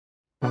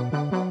Welcome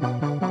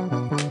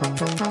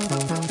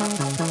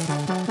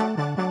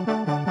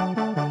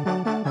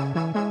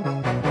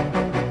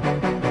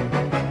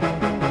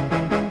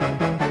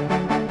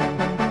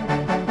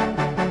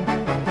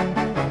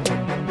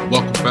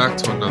back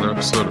to another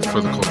episode of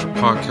For the Culture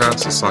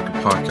Podcast, a soccer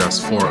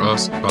podcast for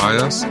us, by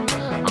us.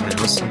 I'm your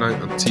host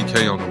tonight. I'm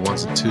TK on the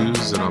ones and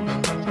twos,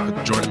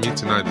 and joining me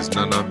tonight is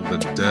none other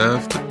than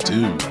Dev the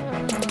Dude.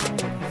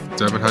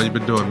 Devin, how you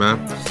been doing, man?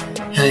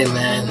 Hey,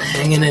 man,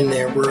 hanging in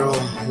there, bro.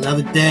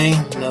 Another day,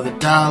 another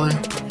dollar.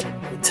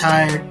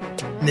 Retired,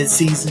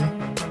 mid-season.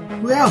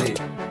 We're out here.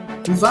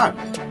 We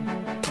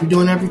vibing. We're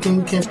doing everything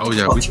we can for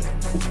the culture.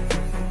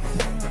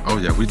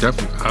 We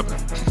definitely vibing.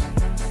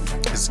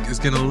 It's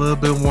getting a little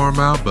bit warm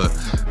out, but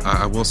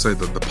I will say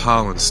that the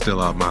pollen's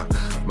still out. My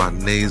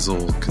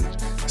nasal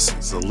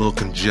it's a little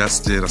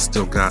congested. I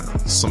still got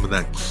some of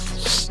that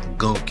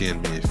gunk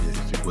in me, if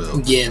you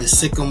will. Yeah, the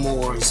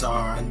sycamores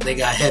they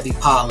got heavy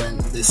pollen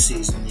this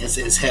season.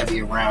 It's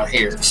heavy around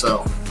here,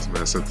 so.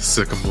 Man said the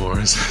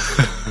sycamores.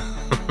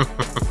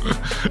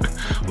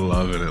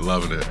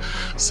 Loving it.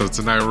 So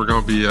tonight we're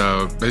going to be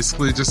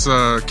basically just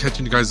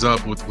catching you guys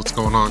up with what's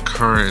going on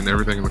current and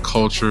everything in the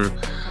culture.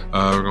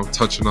 We're going to be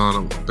touching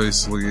on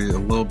basically a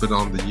little bit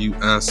on the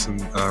U.S.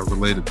 and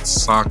related to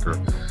soccer.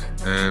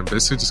 And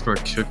basically just going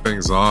to kick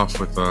things off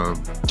with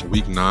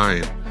Week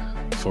 9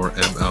 for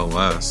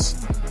MLS.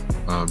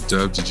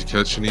 Deb, did you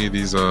catch any of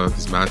these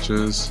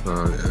matches?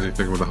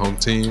 Anything with the home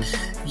team?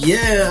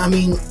 Yeah, I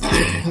mean,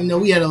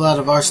 we had a lot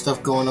of our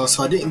stuff going on,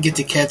 so I didn't get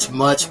to catch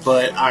much,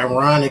 but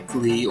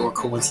ironically, or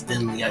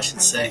coincidentally, I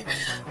should say,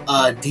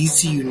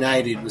 DC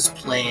United was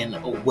playing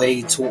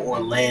away to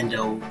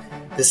Orlando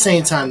the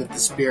same time that the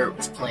Spirit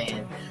was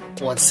playing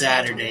on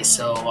Saturday.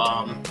 So,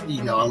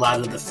 a lot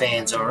of the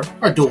fans are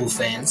dual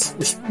fans,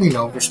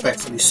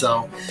 respectfully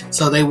so.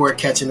 So they were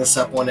catching us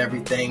up on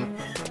everything.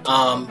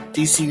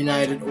 DC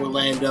United,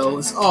 Orlando,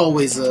 it's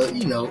always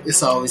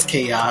it's always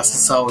chaos.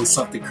 It's always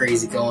something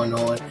crazy going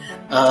on.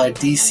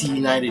 DC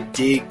United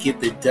did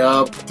get the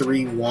dub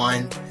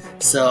 3-1.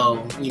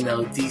 So,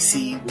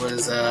 DC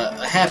was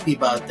happy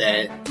about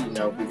that,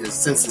 because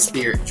since the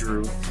Spirit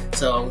drew.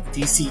 So,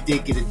 DC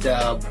did get a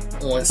dub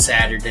on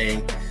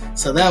Saturday.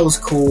 So, that was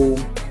cool.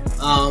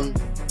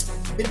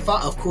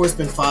 Of course,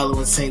 been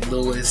following St.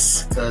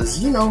 Louis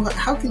because,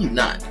 how can you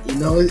not?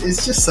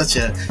 It's just such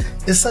a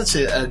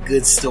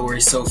good story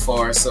so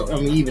far. So, I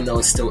mean, even though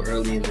it's still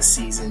early in the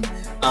season,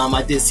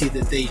 I did see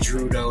that they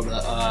drew, though,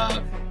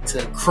 to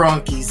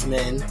Kroenke's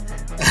men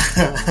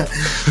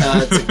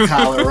to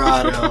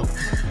Colorado.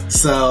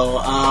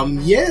 So,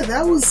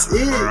 that was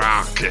it.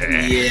 Rocky.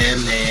 Yeah,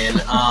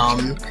 man.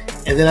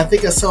 And then I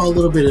think I saw a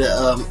little bit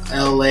of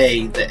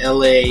LA. The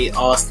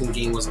LA-Austin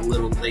game was a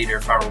little later,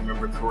 if I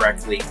remember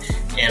correctly.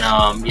 And,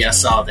 I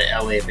saw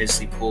that LA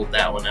eventually pulled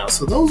that one out.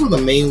 So those were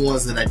the main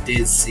ones that I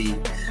did see.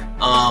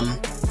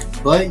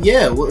 But,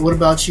 yeah, what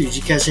about you? Did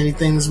you catch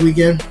anything this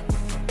weekend?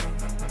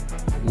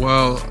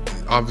 Well,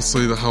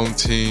 obviously the home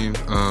team.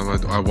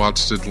 I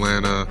watched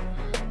Atlanta,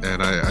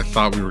 and I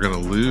thought we were going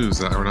to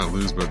lose. Or not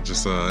lose, but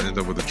just end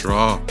up with a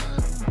draw.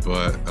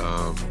 But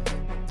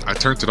I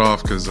turned it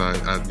off because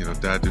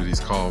dad duties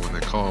call when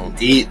they call.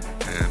 Indeed.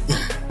 And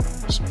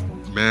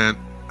man,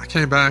 I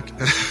came back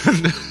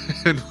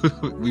and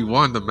we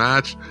won the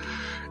match.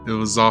 It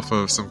was off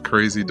of some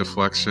crazy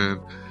deflection.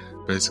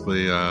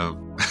 Basically, I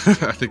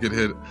think it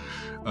hit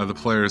the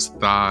player's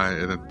thigh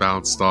and then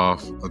bounced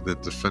off the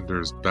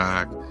defender's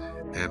back.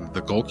 And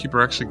the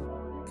goalkeeper actually,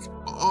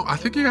 I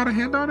think he got a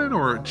hand on it,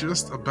 or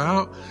just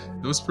about.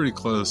 It was pretty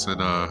close, and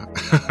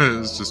it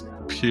was just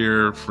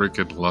pure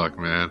freaking luck,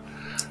 man.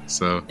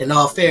 So, in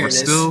all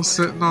fairness, we're still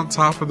sitting on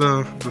top of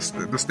the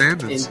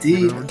standings.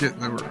 Indeed, we're getting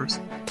there.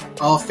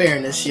 All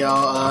fairness,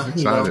 y'all.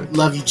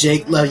 Love you,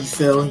 Jake. Love you,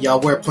 Phil.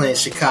 Y'all were playing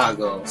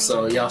Chicago,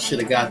 so y'all should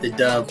have got the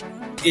dub.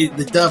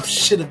 The dub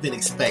should have been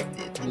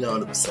expected. You know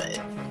what I'm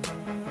saying?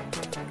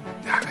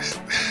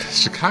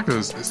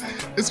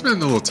 It's been a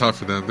little tough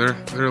for them. They're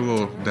a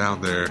little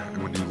down there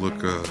when you look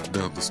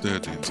down the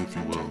standings, if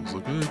you will. It's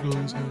like, hey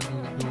guys, how's it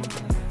going?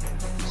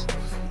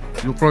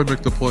 You'll probably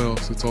make the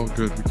playoffs. It's all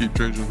good. We keep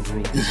changing the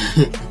rules.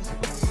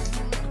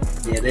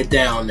 Yeah, they're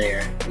down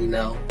there.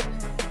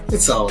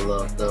 It's all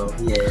love, though.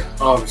 Yeah,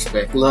 all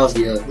respect. Love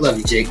you,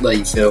 Jake. Love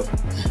you, Phil.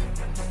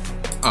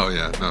 Oh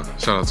yeah, no.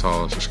 Shout out to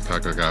all the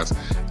Chicago guys.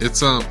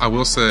 It's I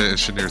will say, and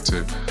Chenier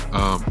too.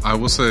 I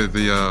will say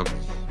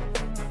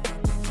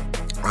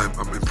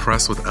I'm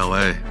impressed with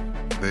LA.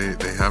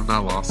 They have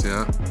not lost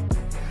yet.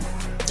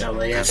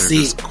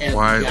 LAFC.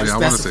 Quietly, I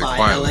want to say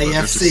quietly, but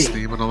they're just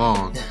steaming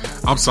along.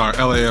 I'm sorry,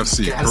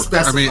 LAFC.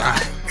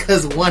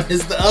 Because one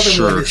is the other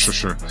one.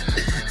 Sure.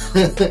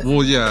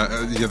 Well, yeah.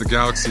 The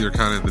Galaxy are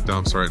kind of in the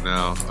dumps right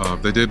now.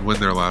 They did win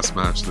their last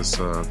match this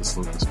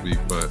week,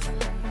 but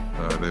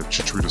they have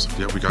Chicharito's like,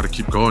 yeah, we got to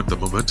keep going. The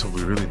momentum,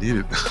 we really need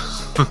it.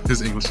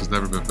 His English has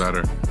never been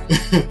better,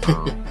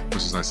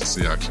 which is nice to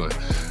see, actually.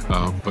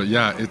 But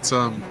yeah, it's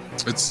very,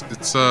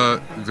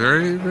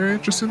 very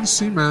interesting to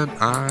see, man.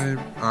 I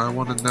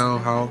want to know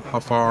how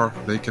far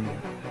they can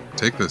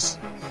take this.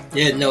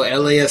 Yeah, no,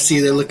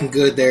 LAFC, they're looking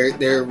good.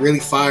 They're really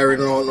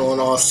firing on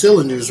all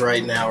cylinders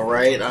right now,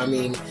 right? I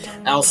mean,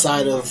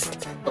 outside of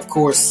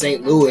course,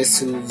 St. Louis,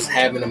 who's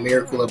having a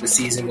miracle of a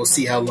season. We'll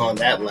see how long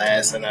that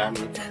lasts. And I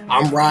mean,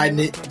 I'm riding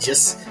it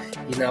just,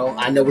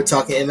 I know we're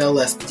talking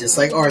MLS, but just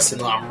like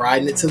Arsenal, I'm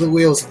riding it till the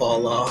wheels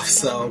fall off.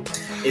 So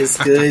it's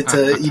good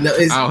to,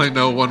 I only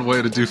know one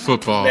way to do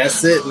football.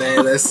 That's it,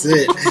 man. That's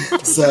it.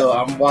 So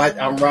I'm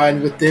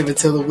riding with them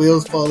until the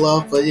wheels fall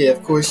off. But yeah,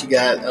 of course, you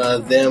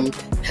got them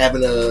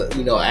having a,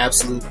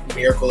 absolute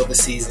miracle of a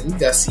season. You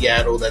got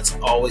Seattle that's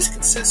always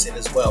consistent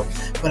as well.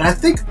 But I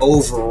think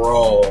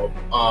overall,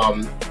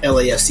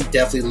 LAFC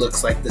definitely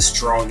looks like the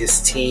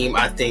strongest team.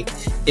 I think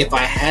if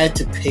I had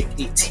to pick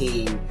a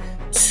team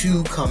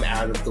to come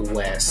out of the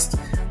West,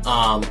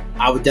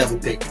 I would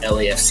definitely pick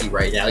LAFC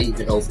right now,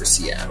 even over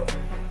Seattle.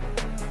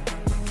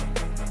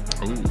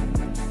 Ooh,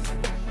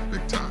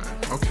 big time.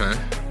 Okay.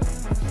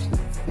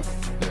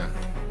 Yeah.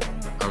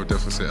 I would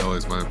definitely say LA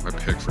is my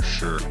pick for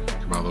sure.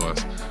 Come out of the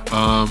West.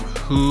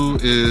 Who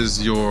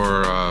is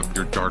your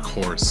dark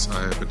horse?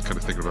 I've been kind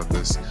of thinking about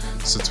this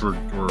since we're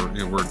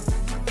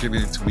getting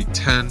into week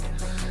 10.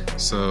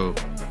 So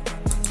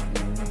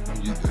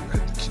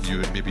can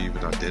you maybe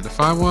even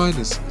identify one?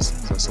 Is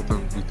that something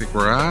you think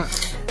we're at?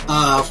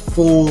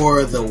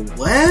 For the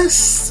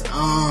West,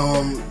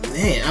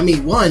 man, I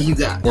mean, one you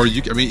got, or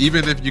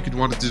even if you could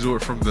want to do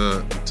it from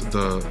the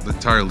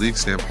entire league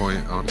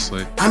standpoint,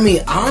 honestly. I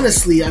mean,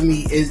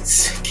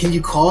 it's, can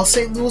you call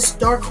St. Louis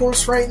dark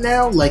horse right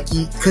now? Like,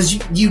 because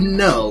you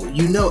know,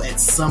 at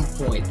some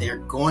point they're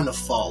going to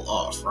fall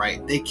off,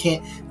 right?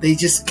 They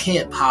just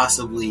can't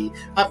possibly.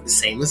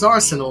 Same as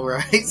Arsenal,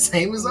 right?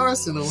 Same as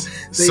Arsenal.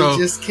 They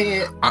just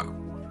can't.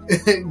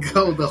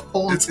 Go the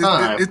whole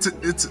time.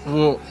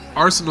 Well,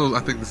 Arsenal, I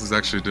think this is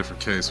actually a different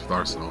case with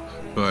Arsenal,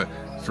 but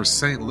for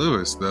St.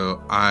 Louis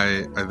though,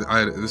 I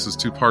this is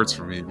two parts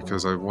for me,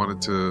 because I wanted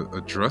to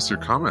address your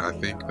comment. I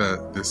think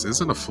that this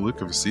isn't a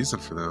fluke of a season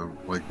for them.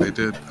 Like, they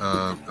did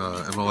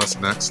MLS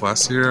Next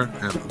last year,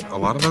 and a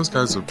lot of those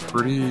guys are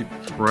pretty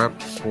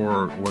prepped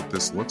for what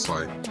this looks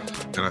like,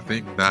 and I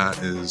think that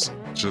is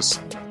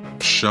just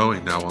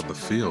showing now on the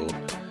field.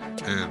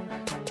 And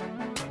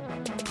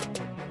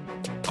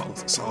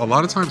a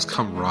lot of times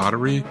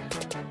camaraderie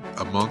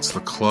amongst the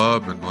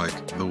club, and like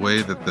the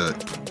way that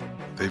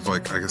they've,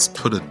 like, I guess,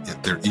 put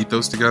their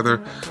ethos together.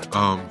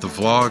 The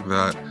vlog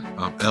that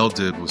Elle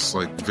did was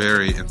like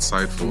very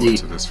insightful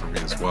into this for me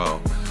as well.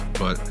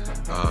 But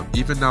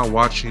even now,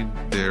 watching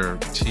their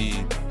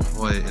team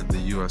play in the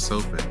U.S.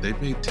 Open, they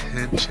made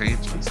 10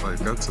 changes. Like,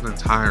 that's an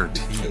entire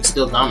team. It's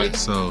still dominant.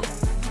 So,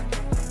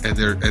 and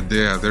they're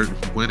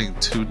winning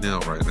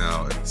 2-0 right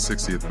now at the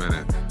 60th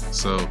minute.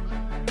 So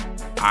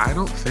I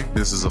don't think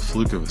this is a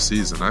fluke of a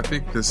season. I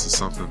think this is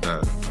something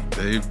that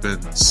they've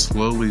been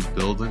slowly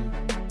building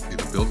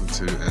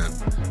to,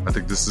 and I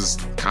think this is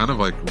kind of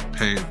like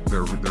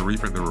they're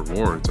reaping the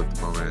rewards at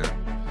the moment.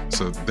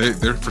 So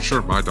they're for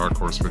sure my dark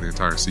horse for the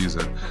entire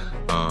season.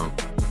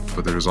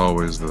 But there's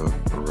always the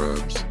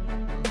rubs.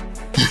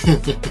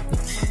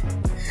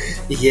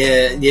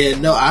 Yeah,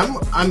 no,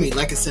 I mean,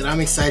 like I said, I'm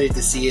excited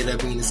to see it. I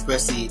mean,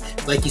 especially,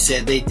 like you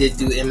said, they did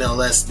do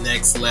MLS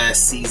Next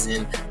last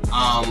season.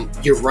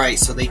 You're right,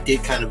 so they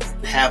did kind of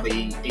have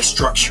a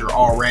structure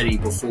already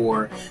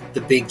before the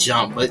big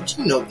jump. But,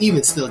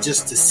 even still,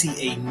 just to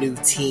see a new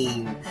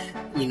team,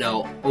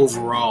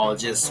 overall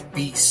just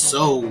be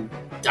so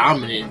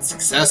dominant and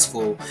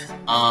successful,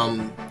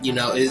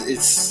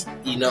 it's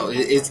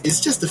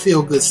just a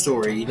feel good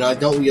story.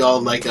 Don't we all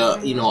like a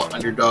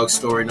underdog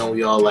story? Don't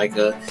we all like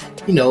a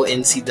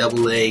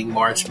NCAA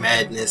March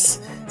Madness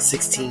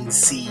 16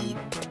 seed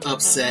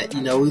upset?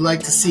 We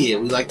like to see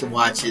it. We like to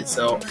watch it.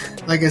 So,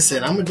 like I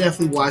said, I'm gonna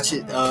definitely watch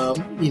it. I'm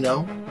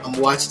gonna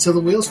watch it till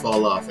the wheels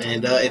fall off,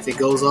 and if it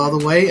goes all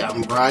the way,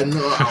 I'm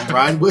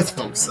riding with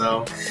them.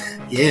 So,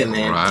 yeah,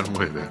 man, I'm riding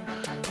with it.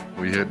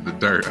 We hit the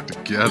dirt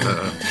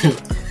together.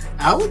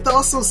 I would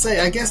also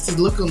say, I guess, to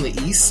look on the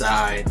east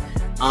side,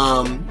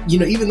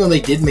 even though they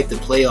did make the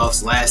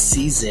playoffs last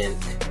season,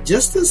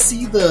 just to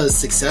see the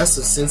success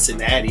of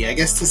Cincinnati, I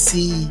guess, to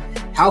see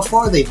how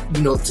far they've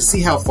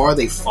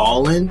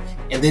fallen,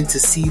 and then to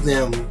see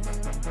them,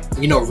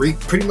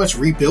 pretty much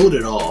rebuild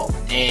it all,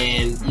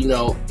 and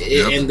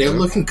and they're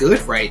looking good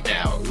right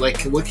now.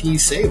 Like, what can you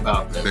say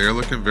about them? They're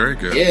looking very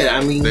good. Yeah,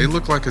 I mean, they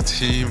look like a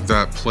team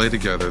that play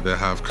together, that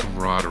have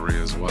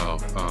camaraderie as well.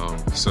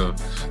 So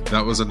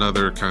that was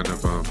another kind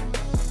of,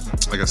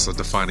 I guess, a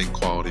defining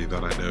quality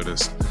that I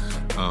noticed.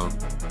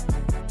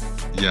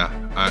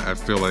 I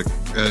feel like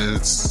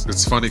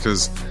it's funny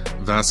because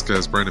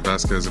Brandon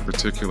Vasquez in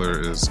particular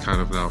is kind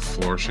of now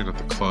flourishing at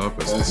the club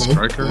as a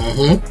striker.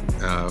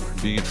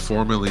 Being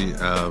formerly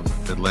of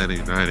Atlanta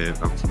United,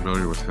 I'm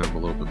familiar with him a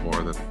little bit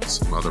more than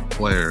some other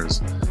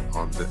players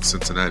on the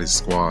Cincinnati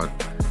squad.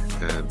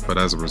 But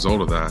as a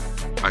result of that,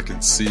 I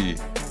can see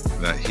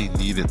that he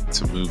needed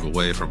to move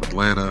away from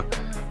Atlanta.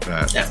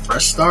 That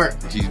fresh start.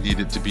 He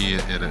needed to be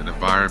in an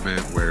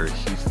environment where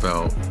he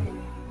felt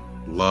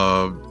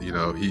loved.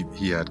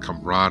 He had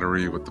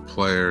camaraderie with the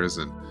players,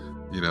 and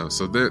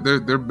So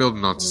they're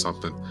building onto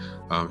something.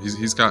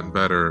 He's gotten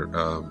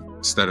better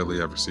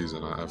steadily every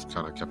season. I've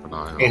kind of kept an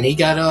eye on. And he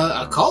got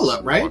a call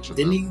up, right?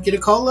 Didn't he get a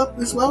call up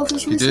as well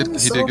just recently?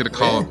 He did get a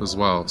call up as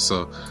well.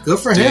 So good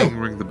for him.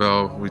 Ring the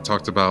bell. We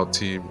talked about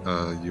team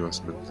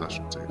U.S. men's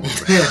national team.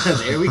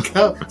 There we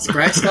go.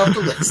 Scratched off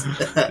the list.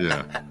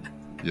 Yeah.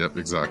 Yep.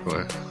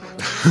 Exactly.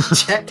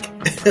 Check.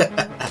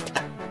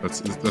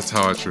 That's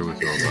how I truly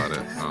feel about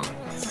it.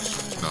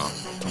 No,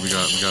 we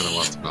got a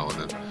lot to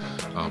melanin.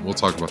 We'll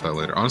talk about that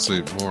later.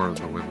 Honestly, more of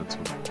the women's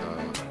in the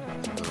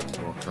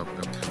World Cup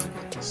upcoming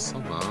this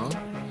summer.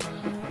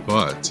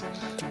 But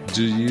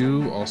do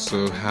you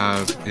also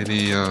have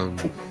any?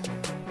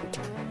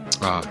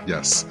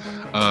 Yes.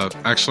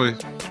 Actually,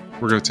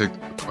 we're gonna take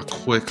a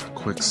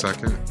quick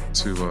second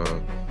to do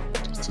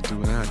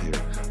an ad here.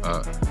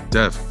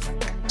 Dev,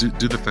 do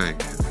the thing.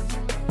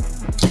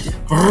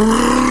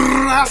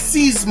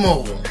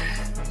 Racismo.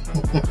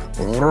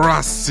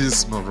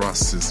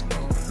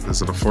 And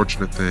there's an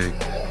unfortunate thing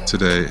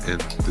today in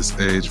this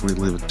age. We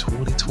live in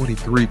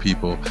 2023,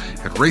 people,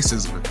 and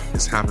racism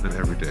is happening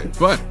every day.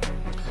 But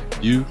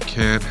you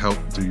can help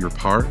do your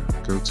part.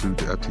 Go to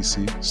the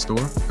FTC store,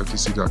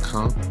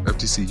 ftc.com,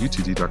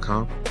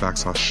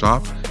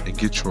 ftcutd.com/shop, and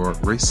get your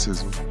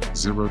Racism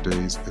 0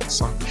 Days in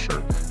Soccer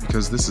shirt,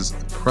 because this is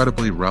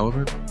incredibly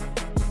relevant.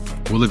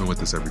 We're living with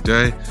this every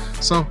day,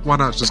 so why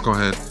not just go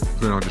ahead,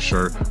 put it on your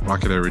shirt,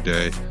 rock it every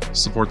day,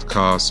 support the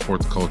cause,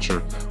 support the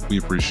culture. We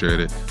appreciate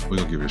it. We're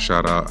going to give you a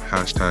shout out,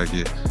 hashtag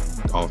it,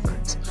 all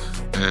things.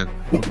 And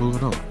we're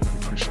moving on. We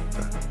appreciate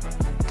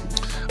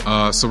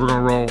that. So we're going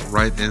to roll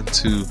right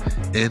into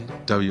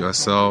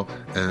NWSL,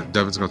 and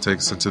Devin's going to take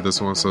us into this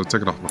one, so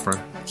take it off, my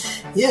friend.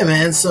 Yeah,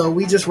 man. So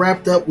we just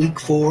wrapped up week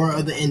 4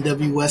 of the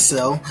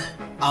NWSL.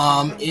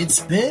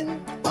 It's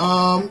been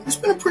a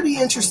pretty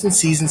interesting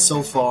season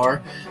so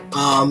far.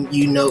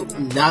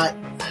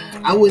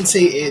 I wouldn't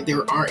say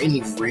there aren't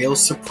any real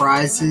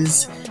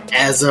surprises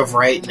as of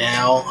right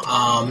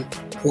now.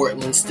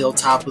 Portland's still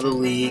top of the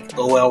league.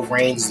 OL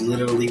Reign's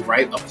literally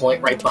a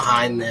point right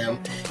behind them.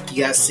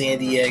 You got San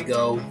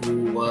Diego,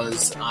 who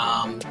was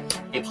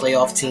a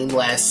playoff team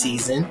last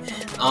season.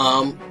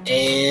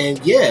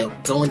 And yeah,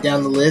 going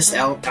down the list,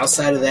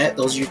 outside of that,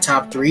 those are your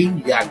top 3. You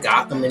got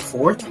Gotham in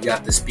 4th. You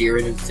got the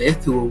Spirit in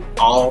 5th, who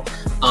all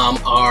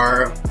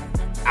are,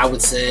 I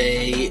would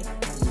say,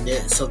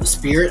 so the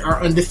Spirit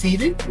are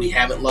undefeated. We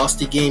haven't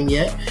lost a game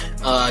yet.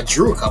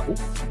 Drew a couple,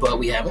 but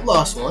we haven't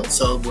lost one.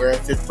 So we're in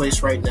 5th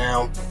place right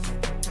now.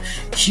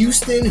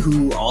 Houston,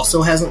 who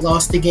also hasn't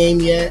lost a game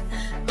yet.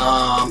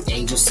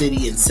 Angel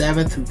City in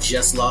 7th, who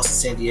just lost to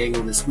San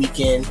Diego this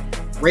weekend.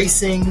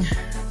 Racing,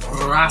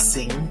 or I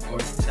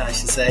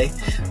should say,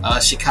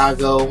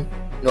 Chicago,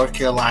 North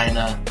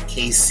Carolina,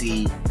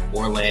 KC,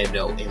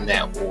 Orlando, in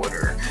that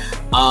order.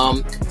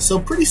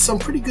 So some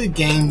pretty good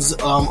games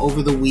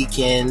over the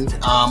weekend.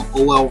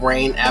 OL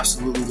Reign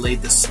absolutely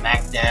laid the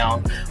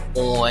smackdown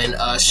on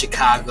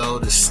Chicago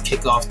to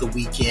kick off the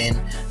weekend.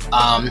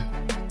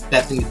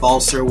 Bethany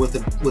Balser with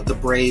the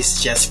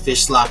brace, Jess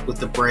Fishlock with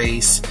the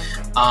brace.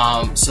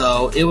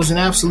 So it was an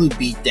absolute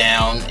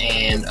beatdown,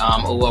 and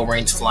OL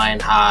Reign's flying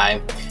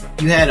high.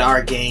 You had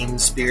our game,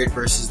 Spirit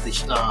versus the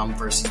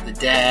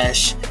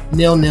Dash,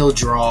 0-0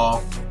 draw.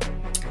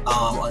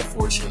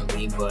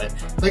 Unfortunately, but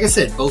like I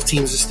said, both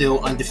teams are still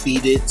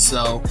undefeated,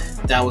 so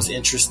that was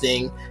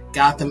interesting.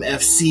 Gotham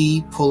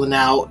FC pulling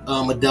out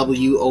a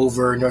W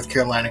over North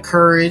Carolina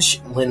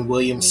Courage. Lynn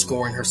Williams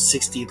scoring her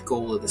 60th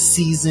goal of the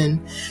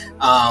season.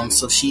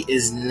 So she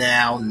is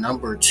now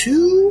number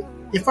 2,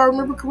 if I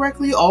remember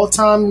correctly,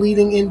 all-time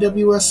leading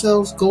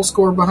NWSL goal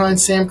scorer behind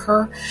Sam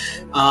Kerr.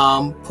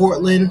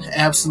 Portland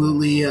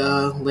absolutely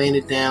laying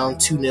it down,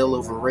 2-0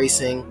 over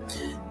Racing.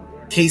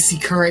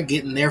 KC Current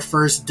getting their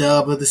first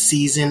dub of the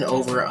season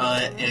over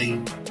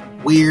a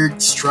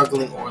weird,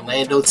 struggling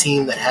Orlando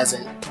team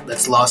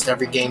that's lost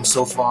every game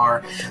so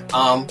far.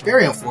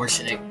 Very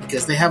unfortunate,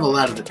 because they have a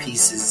lot of the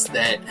pieces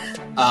that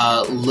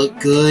look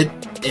good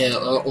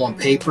on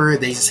paper.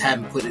 They just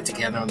haven't put it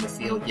together on the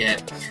field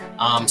yet.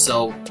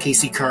 So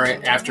KC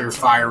Current, after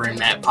firing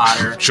Matt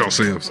Potter,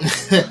 Chelsea.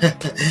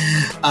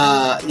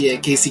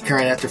 KC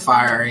Current, after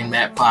firing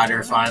Matt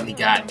Potter, finally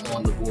got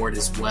on the board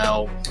as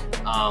well.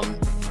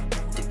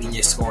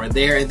 Dabinia scoring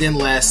there. And then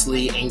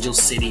lastly, Angel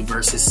City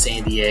versus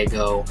San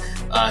Diego.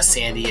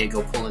 San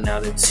Diego pulling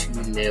out a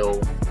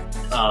 2-0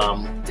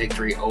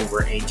 victory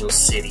over Angel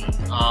City.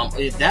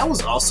 That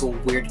was also a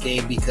weird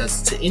game,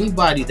 because to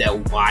anybody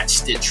that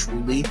watched it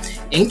truly,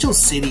 Angel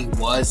City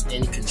was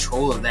in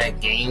control of that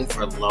game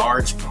for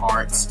large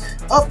parts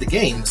of the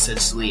game,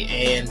 essentially.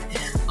 And,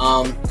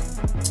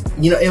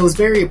 it was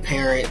very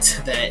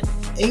apparent that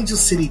Angel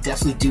City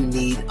definitely do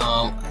need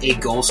a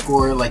goal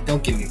scorer. Like,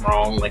 don't get me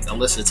wrong, like,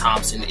 Alyssa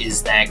Thompson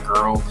is that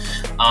girl.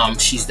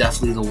 She's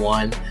definitely the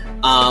one.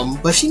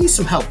 But she needs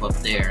some help up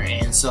there.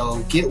 And so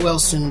get well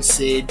soon,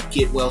 Sid.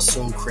 Get well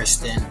soon,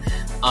 Kristen.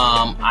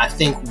 I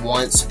think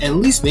once, at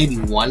least maybe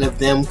one of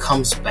them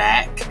comes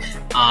back,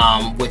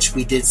 which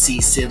we did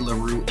see Sid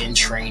LaRue in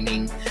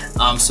training.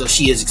 So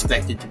she is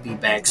expected to be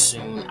back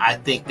soon. I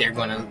think they're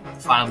going to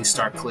finally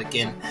start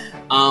clicking.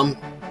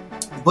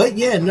 But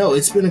yeah, no,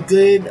 it's been a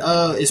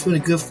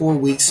good 4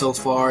 weeks so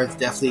far. It's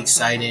definitely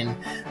exciting.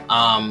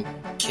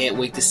 Can't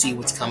wait to see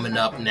what's coming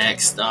up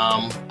next.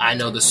 I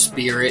know the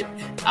Spirit.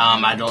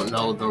 I don't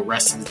know the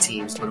rest of the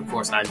teams, but of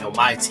course I know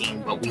my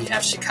team. But we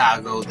have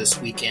Chicago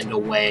this weekend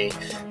away.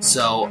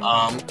 So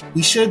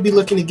we should be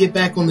looking to get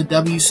back on the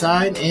W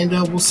side, and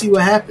we'll see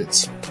what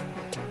happens.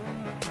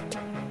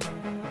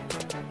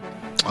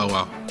 Oh,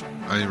 wow.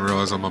 I didn't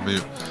realize I'm on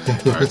mute.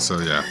 All right, so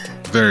yeah.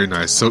 Very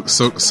nice. So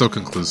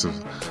conclusive.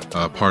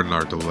 Pardon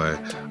our delay.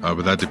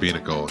 But that did be a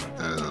goal.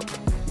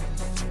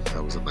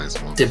 That was a nice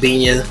one.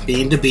 Debinha,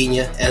 being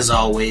Debinha, as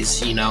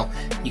always. You know,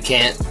 you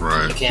can't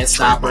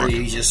stop her.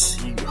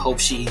 You hope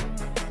she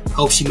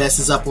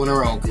messes up on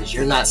her own, because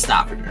you're not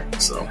stopping her.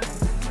 So.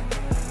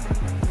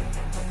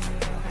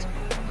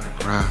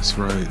 Grass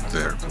right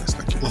there, please.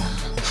 Thank you.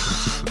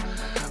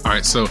 All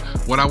right. So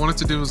what I wanted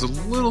to do was a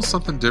little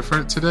something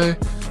different today.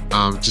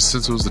 Just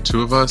since it was the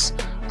two of us,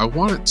 I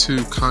wanted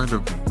to kind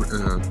of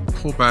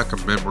pull back a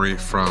memory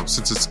from,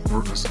 since it's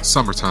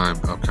summertime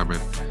upcoming,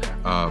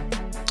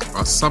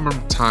 a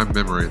summertime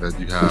memory that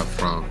you have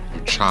from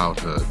your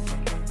childhood.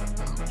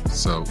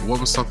 So what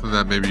was something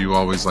that maybe you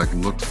always like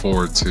looked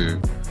forward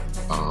to,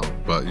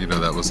 but you know,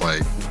 that was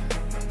like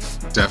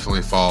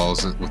definitely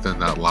falls within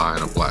that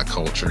line of Black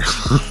culture?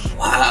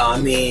 Wow, I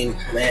mean,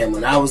 man,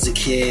 when I was a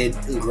kid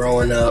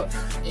growing up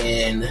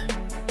in,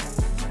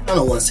 I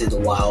don't want to say the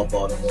wild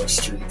Baltimore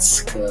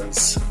streets,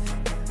 because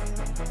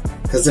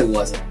it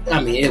wasn't.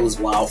 I mean, it was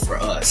wild for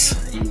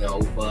us, you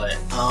know, but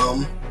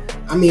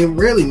I mean,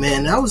 really,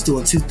 man, I was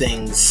doing two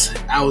things.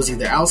 I was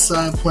either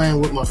outside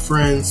playing with my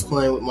friends,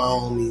 playing with my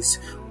homies,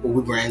 or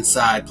we were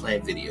inside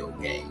playing video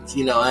games.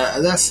 You know,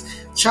 that's,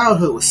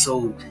 childhood was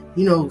so,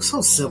 you know,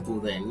 so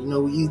simple then. You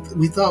know, we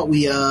thought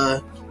we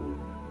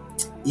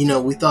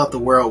thought the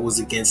world was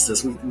against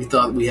us. We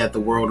thought we had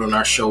the world on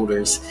our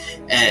shoulders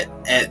at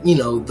you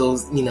know,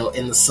 those, you know,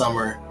 in the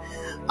summer.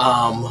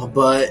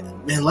 But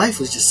man, life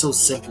was just so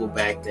simple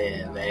back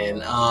then,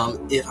 man.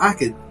 If I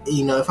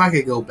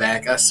could go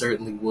back, I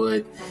certainly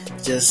would.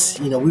 Just,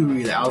 you know, we were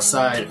either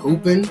outside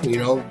hooping, you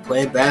know,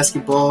 playing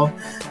basketball,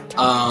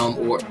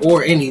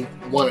 or any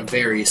one of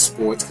various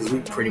sports, because we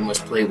pretty much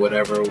played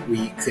whatever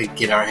we could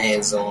get our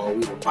hands on.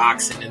 We were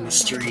boxing in the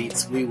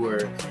streets. We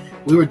were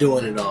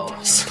doing it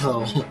all.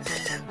 So,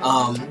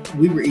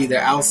 we were either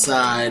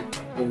outside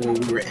or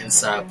we were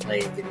inside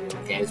playing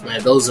video games.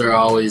 Man, those are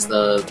always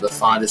the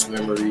fondest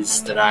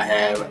memories that I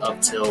have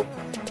up till,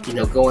 you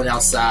know, going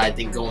outside,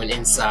 then going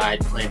inside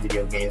playing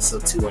video games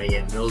till 2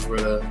 a.m. Those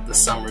were the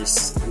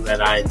summers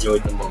that I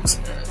enjoyed the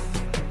most, man.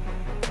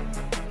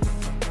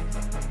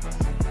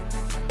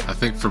 I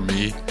think for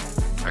me,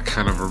 I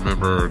kind of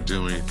remember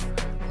doing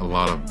a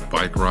lot of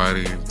bike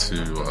riding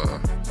to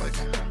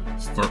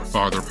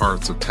farther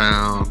parts of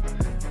town,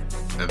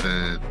 and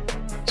then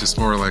just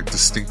more like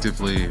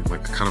distinctively,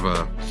 like kind of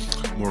a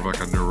more of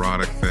like a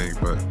neurotic thing,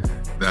 but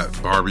that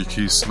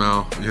barbecue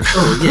smell, you know.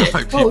 Oh yeah.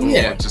 Like people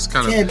would just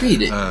kind Can't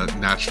beat it.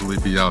 Naturally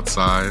be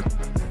outside,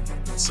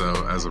 and so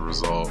as a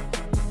result,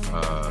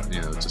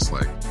 you know, just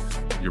like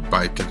you're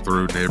biking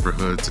through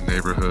neighborhood to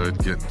neighborhood,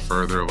 getting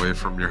further away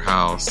from your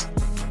house.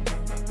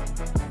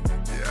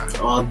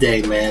 Yeah, all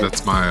day, man.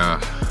 That's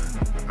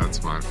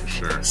mine for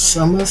sure.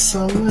 Summer,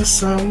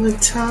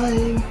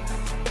 summertime.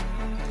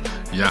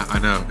 Yeah, I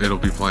know. It'll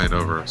be playing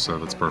over, so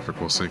that's perfect.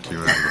 We'll sync you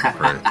in.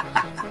 Great.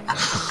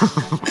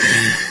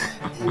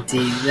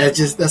 Indeed.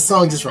 That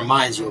song just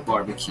reminds you of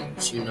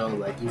barbecues, you know,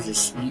 like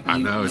I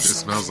know, it just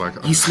smells like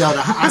I smell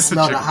the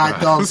hot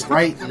dogs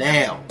right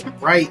now.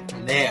 Right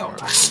now,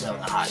 I smell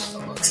the hot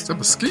dogs. Is that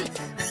mesquite?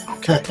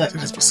 Okay, it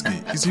is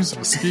mesquite. He's using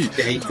mesquite.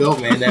 There you go,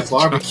 man. That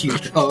barbecue,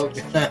 dog.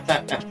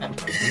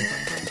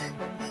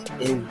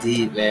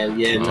 Indeed, man.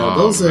 Yeah, no,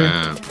 those are.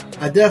 Man.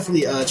 I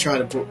definitely try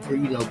to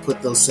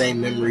put those same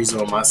memories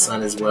on my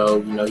son as well.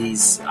 You know,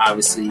 he's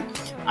obviously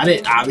I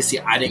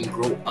didn't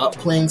grow up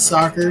playing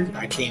soccer.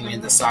 I came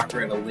into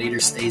soccer at a later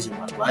stage in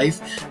my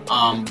life,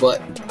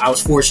 but I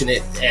was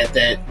fortunate at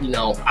that. You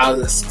know, I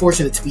was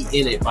fortunate to be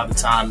in it by the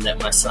time that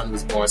my son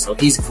was born. So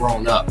he's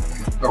grown up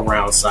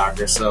around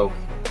soccer. So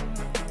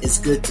it's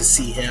good to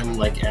see him,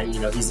 like, you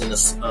know, he's in a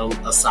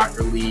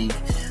soccer league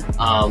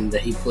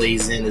that he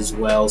plays in as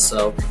well.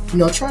 So, you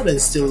know, try to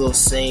instill those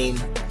same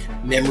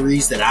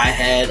memories that I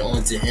had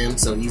onto him.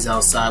 So he's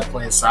outside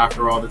playing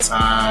soccer all the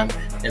time,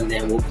 and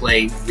then we'll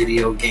play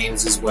video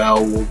games as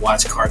well. We'll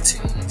watch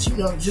cartoons, you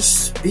know,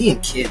 just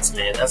being kids,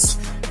 man.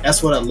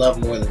 That's what I love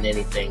more than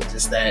anything.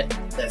 Just that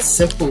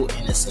simple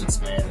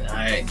innocence, man.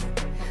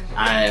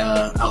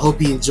 I hope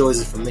he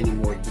enjoys it for many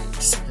more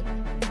years.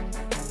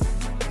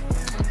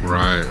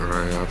 Right,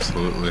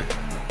 absolutely.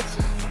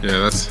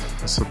 Yeah, that's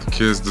what the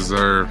kids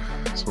deserve.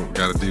 That's what we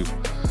got to do.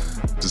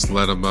 Just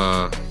let them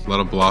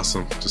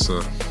blossom. Just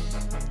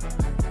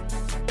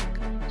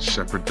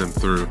shepherd them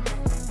through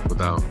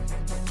without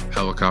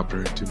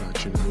helicoptering too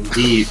much. You know?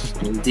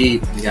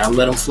 Indeed. You gotta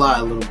let them fly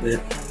a little bit.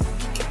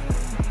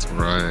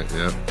 Right.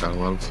 Yep. Gotta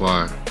let them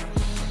fly.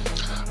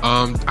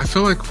 I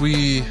feel like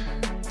we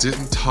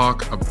didn't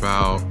talk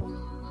about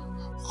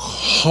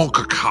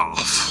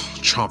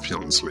CONCACAF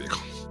Champions League.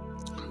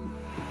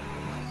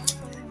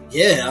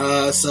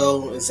 Yeah.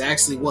 So it's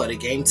actually a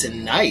game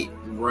tonight,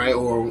 right?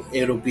 Or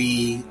it'll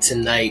be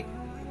tonight.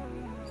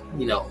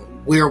 You know,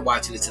 we're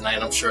watching it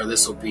tonight. I'm sure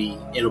it'll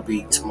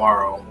be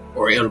tomorrow,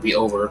 or it'll be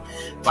over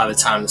by the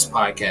time this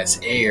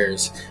podcast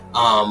airs.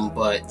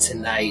 But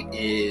tonight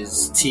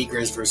is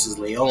Tigres versus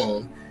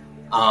León,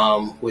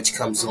 which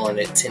comes on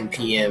at 10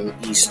 p.m.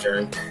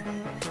 Eastern.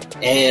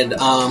 And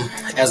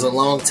as a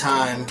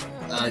long-time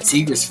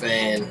Tigres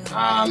fan,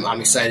 I'm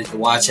excited to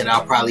watch it.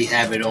 I'll probably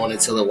have it on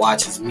until it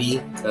watches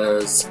me,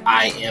 because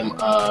I am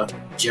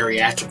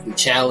geriatrically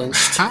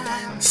challenged.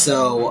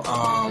 So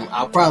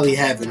I'll probably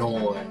have it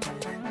on.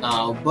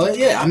 But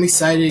yeah, I'm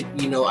excited.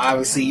 You know,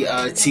 obviously,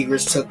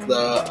 Tigres took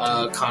the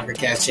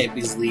CONCACAF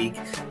Champions League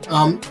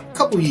a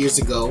couple years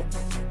ago.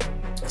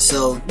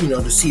 So, you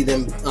know, to see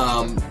them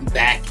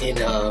back in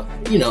the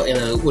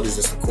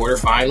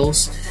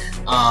quarterfinals,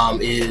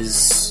 I'm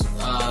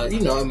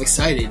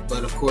excited.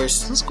 But of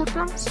course, Is this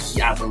quarterfinals?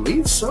 yeah, I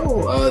believe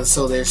so.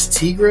 So there's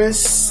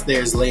Tigres,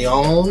 there's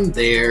León,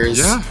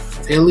 there's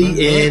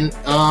Philly, and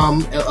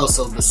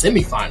also the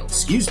semifinals.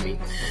 Excuse me.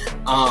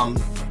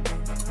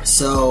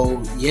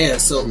 So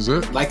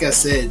like I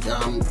said,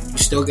 you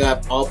still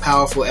got all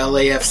powerful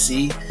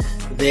LAFC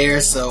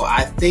there. So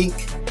I think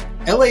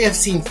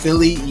LAFC and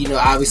Philly, you know,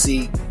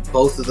 obviously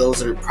both of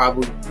those are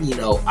probably, you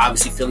know,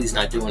 obviously Philly's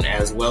not doing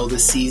as well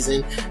this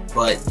season,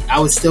 but I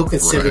would still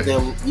consider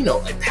them, you know,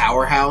 a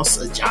powerhouse,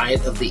 a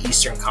giant of the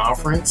Eastern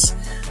Conference.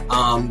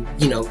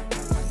 You know,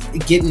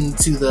 getting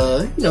to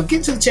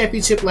the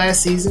championship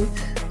last season.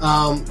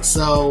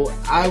 So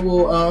I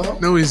will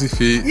no easy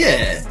feat.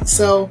 Yeah.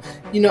 So,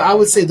 you know, I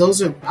would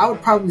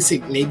probably say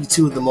maybe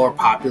two of the more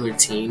popular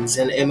teams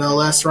in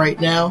MLS right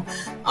now.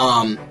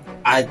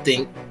 I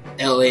think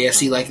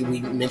LAFC, like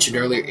we mentioned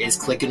earlier, is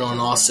clicking on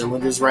all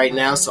cylinders right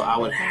now. So I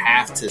would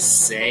have to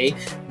say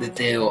that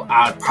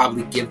I'd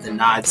probably give the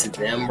nod to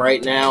them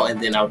right now, and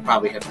then I would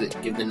probably have to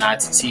give the nod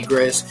to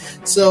Tigres.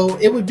 So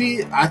it would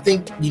be, I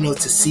think, you know,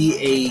 to see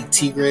a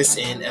Tigres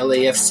and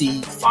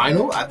LAFC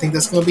final, I think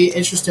that's going to be an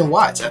interesting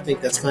watch. I think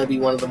that's going to be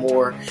one of the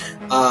more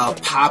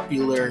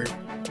popular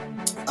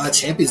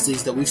Champions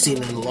Leagues that we've seen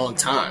in a long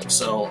time.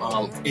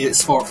 So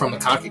it's far from the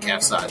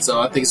CONCACAF side.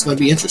 So I think it's going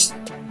to be interesting.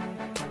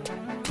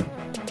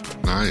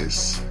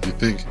 Nice. You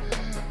think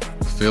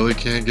Philly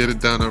can't get it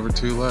done over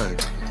two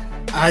legs?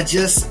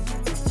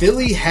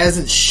 Philly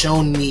hasn't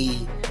shown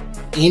me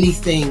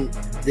anything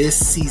this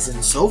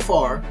season so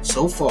far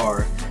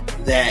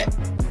that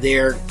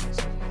they're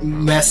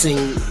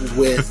messing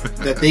with,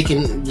 that they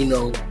can, you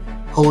know,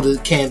 hold a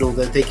candle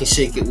that they can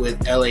shake it with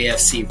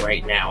LAFC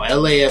right now.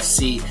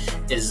 LAFC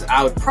is,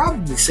 I would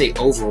probably say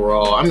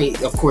overall, I mean,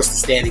 of course the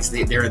standings,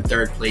 they're in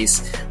third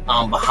place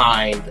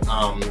behind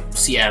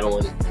Seattle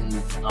and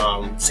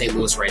St.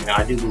 Louis right now.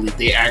 I do believe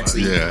they're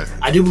actually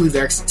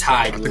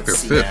tied with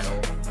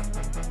Seattle.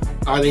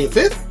 Fifth? Are they in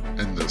fifth?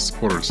 In the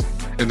supporters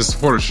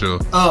show.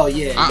 Oh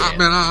yeah. I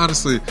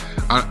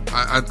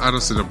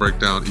honestly don't break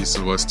down East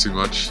and West too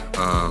much.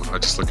 I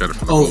just look at it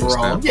from the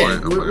overall.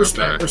 standpoint.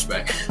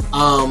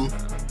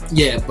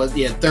 Yeah,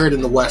 respect. Third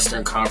in the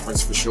Western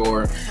Conference for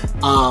sure.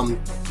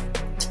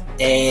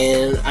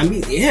 And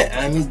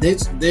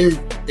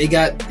they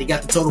got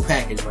the total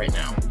package right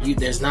now.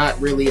 There's not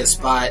really a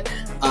spot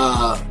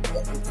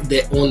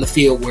that on the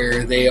field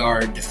where they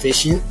are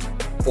deficient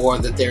or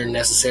that they're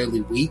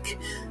necessarily weak.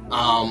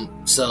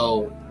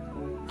 So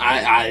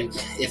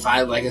if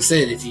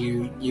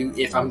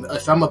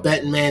I'm a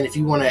betting man, if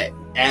you want to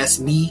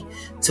ask me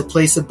to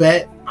place a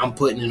bet, I'm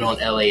putting it on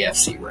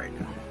LAFC right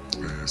now.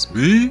 Ask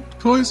me to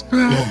place a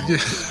bet? Yeah.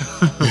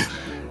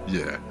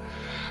 Yeah.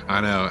 I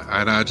know.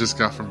 I just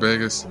got from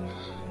Vegas.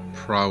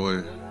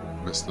 Probably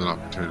missed an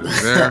opportunity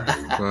there,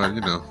 but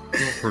you know,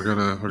 we're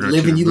gonna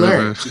live and you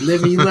learn. You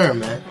live and you learn,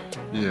 man.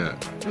 Yeah.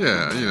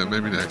 You know,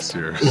 maybe next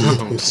year.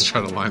 We'll just try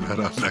to line that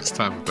up next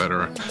time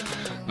better.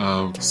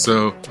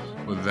 So,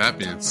 with that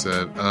being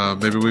said,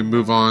 maybe we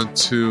move on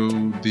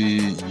to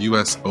the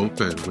U.S.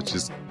 Open, which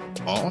is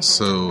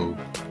also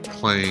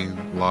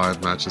playing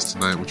live matches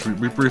tonight, which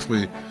we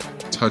briefly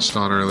touched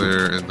on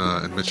earlier in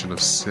mention of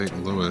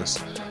St. Louis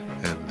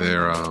and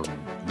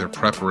their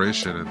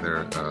preparation and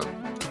their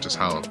just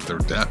how their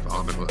depth,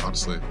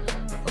 honestly,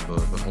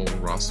 of the whole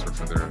roster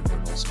for their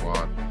whole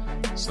squad.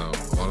 So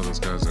a lot of those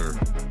guys are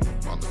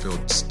on the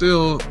field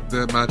still.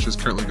 The match is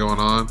currently going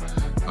on.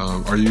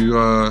 Are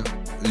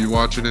you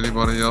watching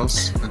anybody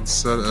else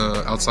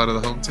outside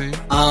of the home team?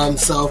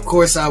 So of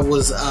course I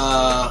was,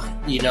 I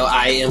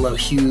am a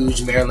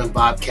huge Maryland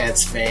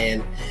Bobcats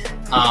fan.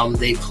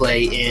 They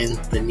play in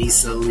the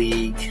NISA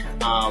League.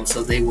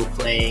 So they were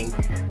playing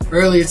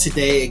earlier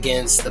today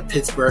against the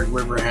Pittsburgh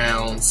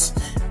Riverhounds.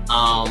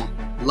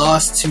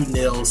 Lost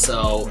 2-0.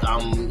 So,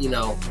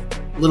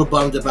 little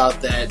bummed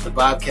about that. The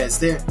Bobcats,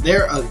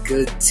 they're a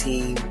good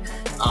team.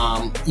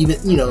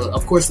 Even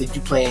of course they do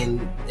play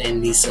in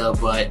NISA,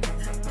 but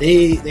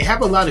they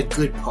have a lot of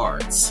good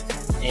parts,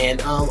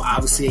 and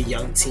obviously a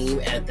young team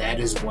at that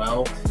as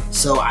well.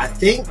 So I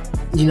think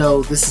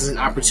this is an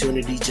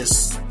opportunity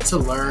just to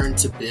learn,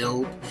 to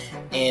build.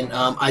 And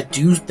I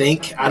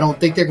don't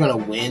think they're going to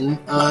win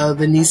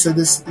the NISA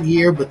this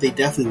year, but they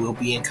definitely will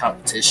be in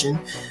competition.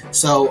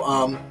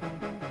 So,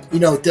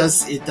 it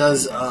does, it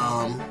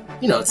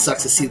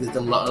sucks to see that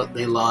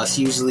they lost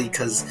usually,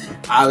 because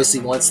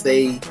obviously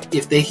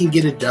if they can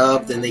get a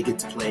dub, then they get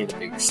to play in a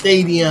bigger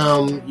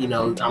stadium.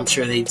 I'm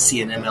sure they'd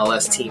see an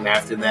MLS team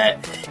after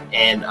that.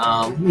 And,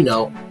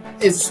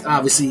 it's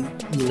obviously,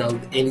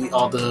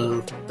 all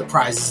the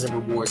prizes and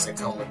rewards that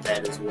come with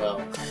that as well.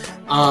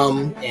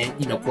 And,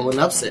 pull an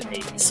upset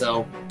maybe.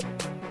 So,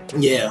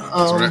 yeah.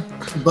 Right.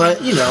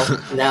 But,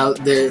 now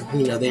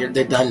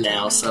they're done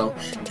now, so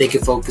they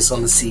can focus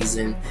on the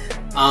season.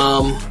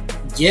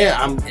 Yeah,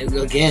 I'm,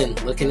 again,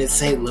 looking at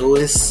St.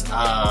 Louis,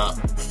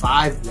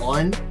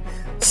 5-1.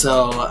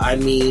 So, I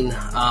mean,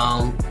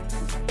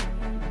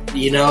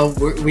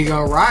 we're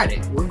gonna ride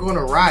it. We're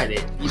gonna ride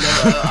it.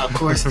 Of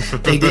course,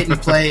 they didn't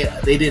play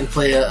an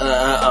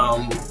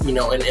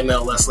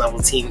MLS level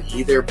team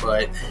either.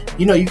 But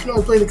you can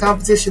only play the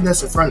competition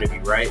that's in front of you,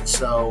 right?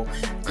 So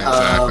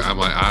exactly. I'm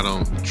like, I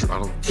don't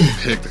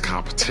pick the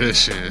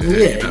competition.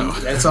 Yeah,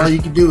 that's all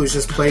you can do is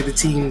just play the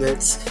team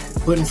that's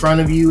put in front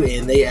of you,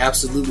 and they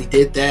absolutely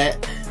did that.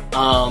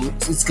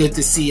 It's good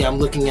to see. I'm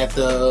looking at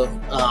the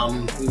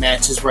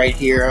matches right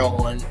here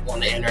on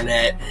the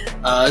internet.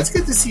 It's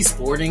good to see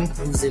Sporting,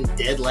 who's in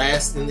dead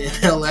last in the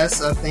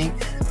MLS, I think,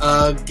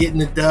 getting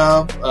the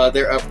dub.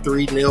 They're up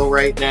 3-0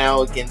 right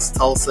now against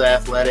Tulsa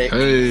Athletic.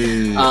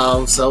 Hey,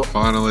 so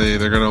finally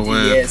they're gonna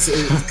win. Yeah, it's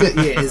good.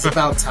 Yeah, it's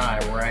about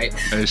time, right?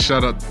 Hey,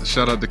 shout out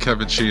to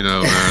Kevin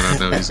Chino, man. I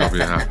know he's gonna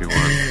be a happy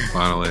one.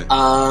 Finally.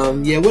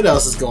 Yeah. What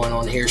else is going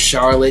on here?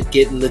 Charlotte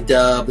getting the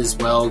dub as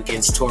well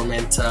against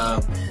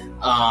Tormenta.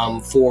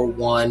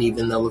 4-1,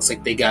 even though it looks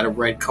like they got a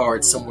red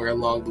card somewhere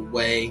along the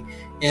way.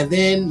 And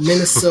then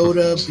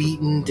Minnesota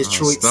beating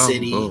Detroit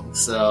City.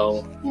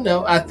 So,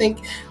 I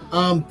think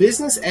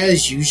business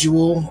as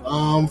usual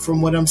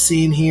from what I'm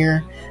seeing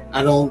here.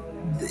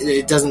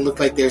 It doesn't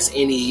look like there's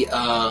any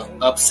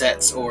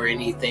upsets or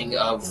anything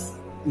of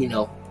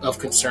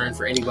concern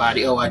for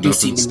anybody. Oh, I do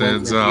see New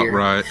stands England out, here.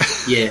 right?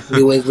 Yeah,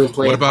 New England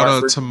playing. What about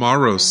Hartford.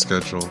 Tomorrow's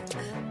schedule?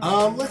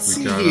 Let's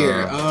see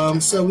here.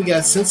 So we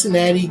got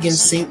Cincinnati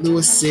against St.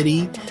 Louis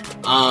City.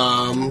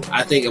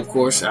 I think, of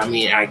course, I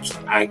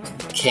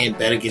can't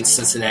bet against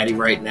Cincinnati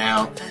right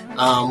now.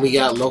 We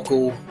got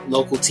local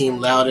team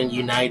Loudoun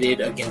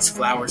United against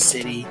Flower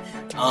City.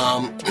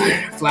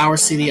 Flower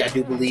City, I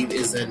do believe,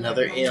 is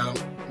another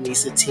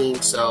NISA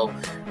team, so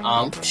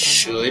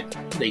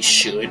they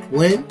should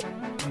win.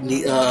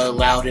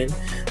 Loudoun.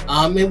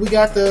 And we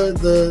got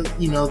the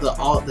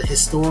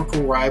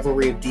historical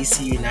rivalry of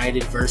DC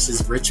United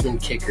versus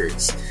Richmond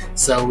Kickers.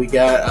 So we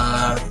got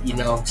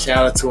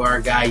shout out to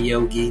our guy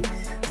Yogi.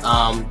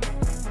 I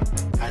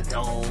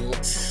don't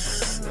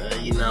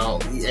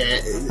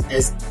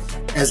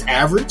as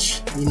average,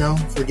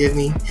 forgive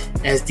me,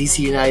 as DC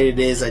United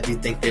is, I do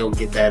think they'll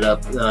get that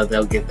up.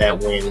 They'll get that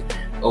win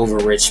over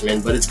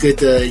Richmond, but it's good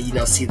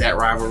to see that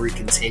rivalry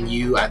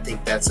continue. I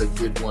think that's a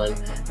good one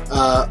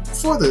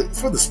for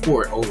the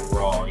sport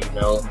overall,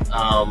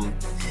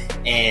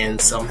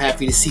 and so I'm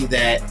happy to see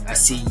that. I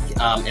see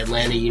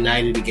Atlanta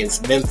United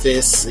against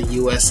Memphis, a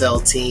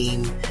USL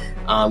team.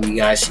 You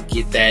guys should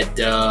get that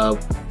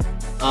dub.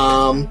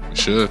 We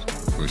should.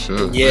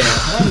 Yeah,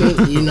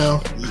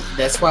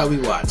 that's why we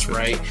watch,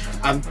 right?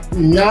 I'm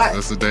not.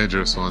 That's a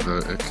dangerous one.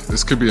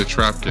 This could be a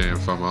trap game,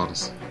 if I'm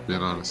honest.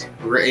 Being honest.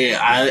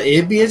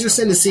 It'd be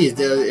interesting to see,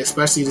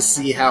 especially to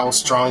see how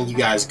strong you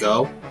guys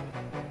go.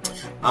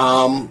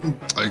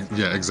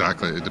 Yeah,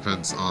 exactly. It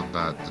depends on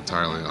that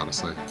entirely,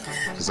 honestly.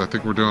 Because I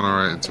think we're doing all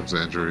right in terms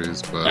of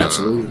injuries, but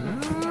absolutely,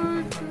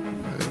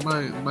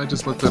 it might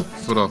just let the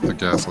foot off the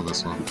gas on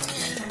this one.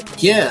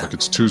 Yeah, like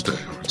it's Tuesday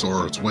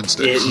or it's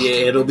Wednesday.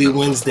 It'll be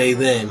Wednesday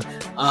then.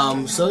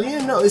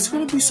 It's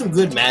going to be some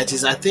good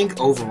matches. I think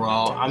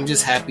overall, I'm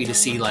just happy to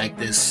see like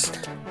this,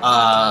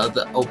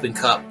 the Open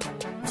Cup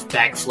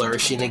back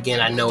flourishing again.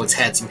 I know it's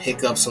had some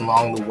hiccups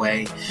along the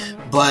way,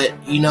 but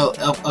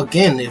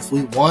again, if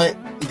we want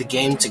the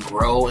game to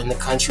grow in the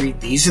country,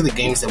 these are the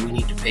games that we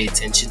need to pay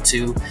attention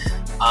to.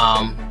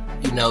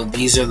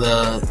 These are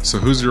the. So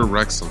who's your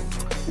Wrexham?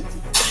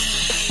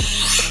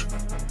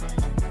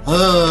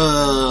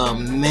 Oh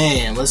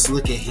man, let's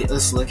look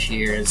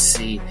here and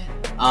see.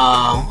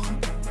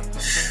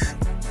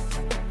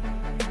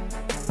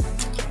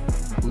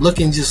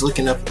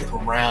 Looking up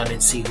around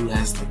and see who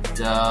has the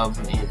dub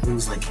and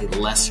who's like a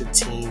lesser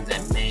team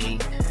that may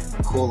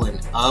pull an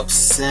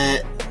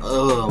upset.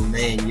 Oh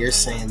man, you're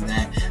saying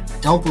that.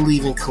 Don't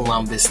believe in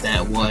Columbus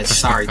that much.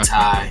 Sorry,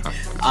 Ty.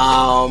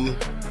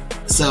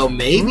 So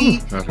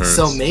maybe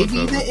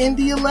the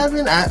Indy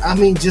 11. I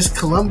mean, just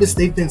Columbus.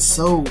 They've been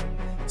so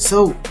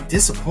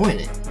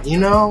disappointed.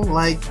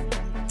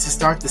 to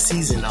start the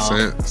season off.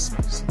 Say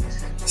it.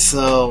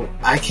 So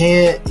I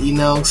can't,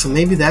 so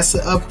maybe that's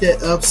the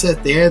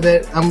upset there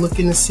that I'm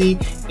looking to see.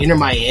 Inter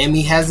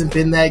Miami hasn't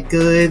been that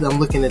good. I'm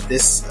looking at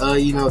this,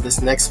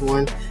 this next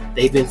one.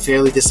 They've been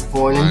fairly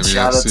disappointing. Miami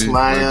Shout out FC, to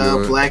my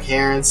Black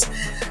Herons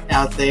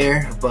out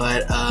there,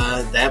 but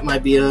that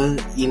might be a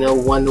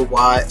one to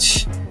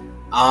watch.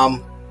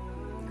 I'm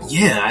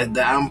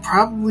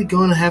probably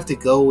going to have to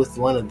go with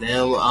one of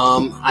them.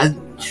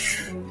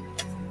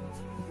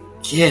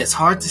 It's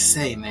hard to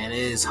say, man. It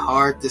is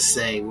hard to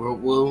say.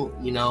 We'll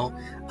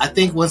I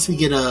think once we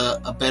get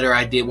a better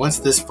idea, once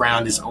this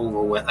round is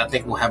over with, I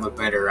think we'll have a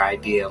better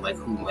idea, like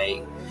who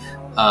may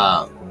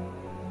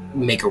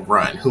make a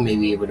run, who may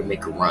be able to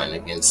make a run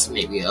against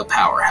maybe a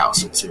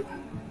powerhouse or two.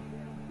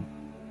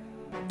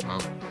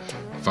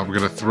 If I'm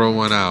going to throw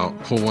one out,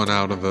 pull one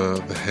out of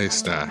the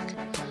haystack,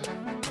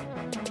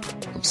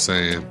 I'm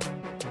saying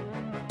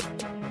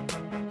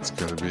it's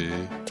going to be...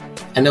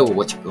 I know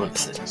what you're going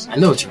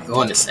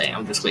to say.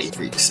 I'm just waiting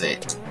for you to say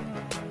it.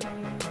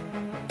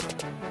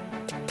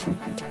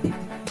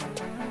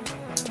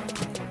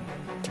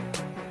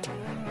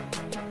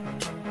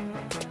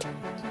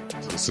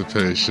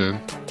 Anticipation.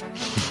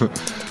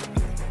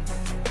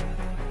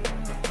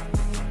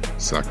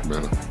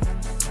 Sacramento.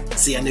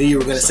 See, I knew you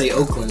were going to say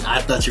Oakland.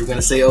 I thought you were going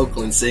to say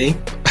Oakland, see?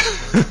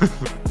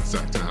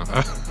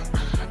 Sacramento.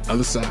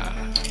 Other side.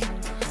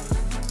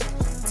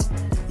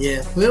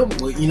 Yeah, well,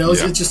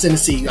 it's interesting to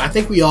see. I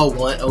think we all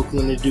want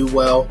Oakland to do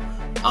well,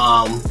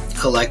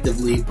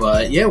 collectively,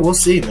 but yeah, we'll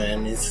see,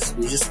 man.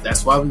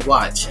 That's why we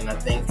watch, and I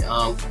think,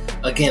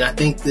 I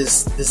think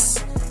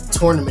this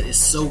tournament is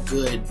so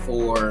good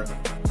for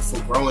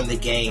growing the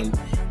game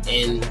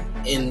in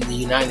the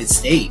United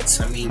States.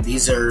 I mean,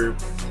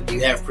 you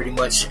have pretty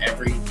much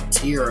every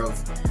tier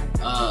of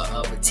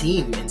a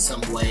team in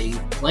some way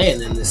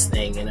playing in this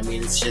thing, and I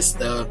mean, it's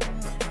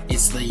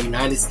the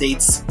United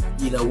States,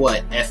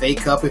 FA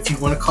Cup, if you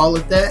want to call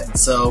it that.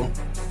 So,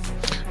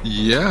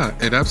 yeah,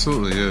 it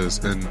absolutely is.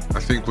 And I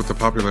think with the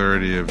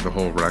popularity of the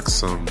whole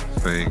Wrexham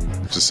thing,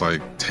 just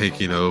like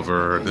taking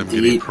over, them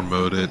getting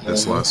promoted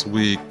this last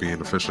week, being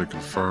officially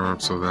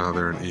confirmed. So now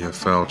they're in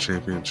EFL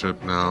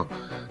Championship now,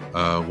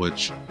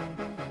 which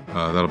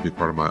that'll be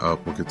part of my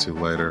up we'll get to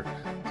later.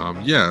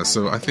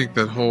 So I think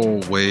that whole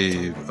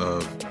wave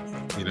of,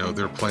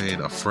 they're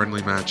playing a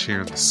friendly match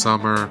here in the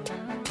summer.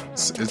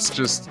 It's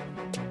just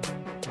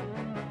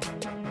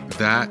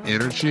that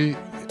energy,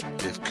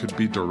 it could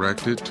be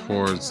directed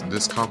towards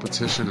this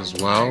competition as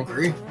well. I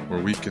agree.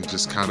 Where we can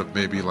just kind of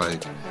maybe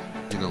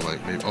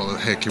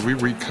hey, can we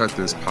recut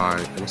this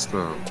pie? What's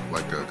a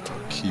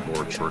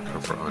keyboard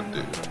shortcut for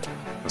undo?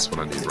 That's what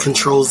I need right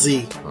Control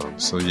Z.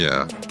 So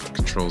yeah,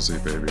 Control Z,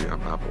 baby.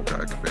 I'm Apple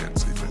guy, Command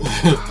Z,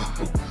 baby.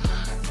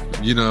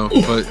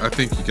 But I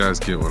think you guys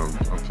get what I'm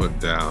putting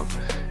down.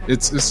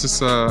 It's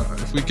just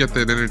if we get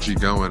that energy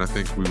going, I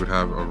think we would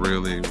have a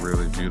really,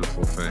 really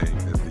beautiful thing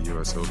in the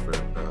U.S. Open,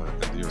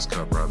 in the U.S.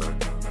 Cup rather,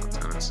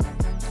 tennis.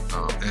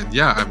 And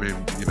yeah, I mean,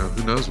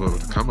 who knows what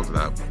would come of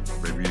that?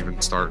 Maybe even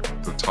start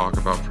to talk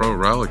about Pro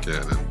Rel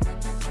again.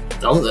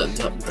 Don't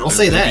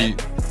say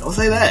that. Don't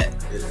say that.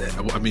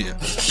 I mean,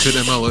 could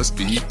MLS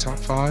be top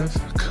 5?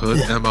 Could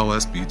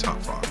MLS be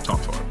top 5? Top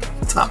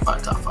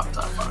 5. Top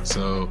 5.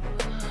 So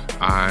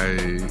I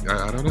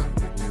don't know.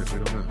 We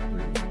don't know.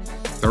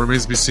 That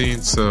remains to be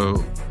seen,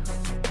 so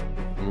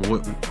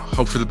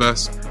hope for the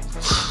best,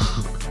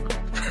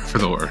 for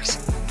the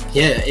worst.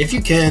 Yeah, if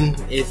you can,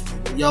 if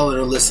y'all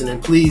are listening,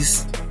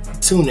 please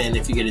tune in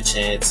if you get a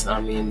chance.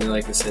 I mean,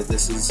 like I said,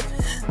 this is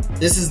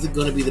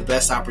going to be the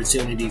best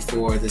opportunity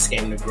for this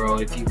game to grow.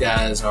 If you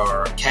guys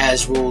are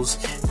casuals,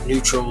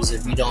 neutrals,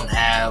 if you don't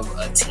have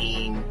a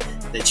team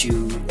that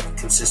you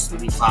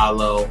consistently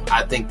follow,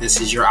 I think this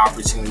is your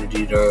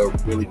opportunity to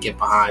really get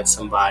behind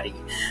somebody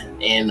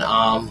and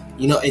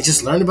and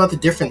just learn about the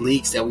different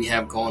leagues that we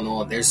have going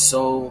on. There's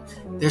so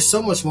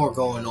much more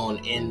going on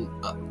in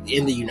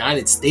the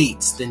United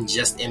States than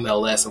just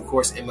MLS. Of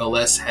course,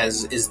 MLS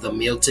is the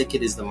meal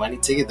ticket, is the money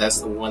ticket. That's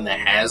the one that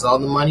has all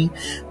the money.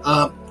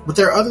 But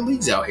there are other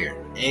leagues out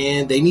here,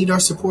 and they need our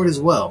support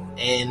as well.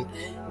 And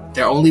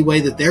the only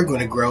way that they're going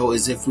to grow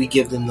is if we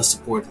give them the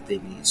support that they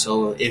need.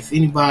 So if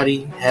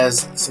anybody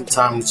has some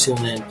time to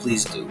tune in,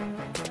 please do,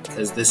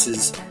 because this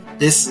is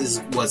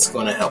what's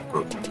going to help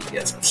grow the league,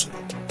 as I've said.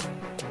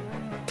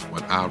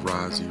 When I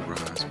rise, you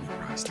rise, we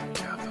rise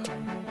together.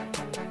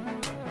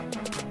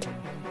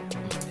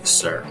 Yes,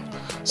 sir.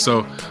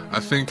 So I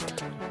think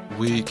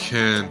we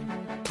can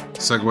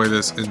segue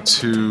this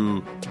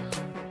into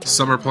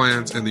summer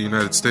plans in the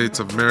United States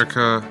of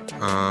America.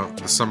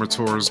 The summer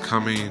tour is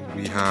coming.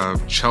 We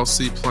have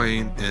Chelsea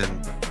playing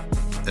in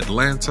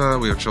Atlanta.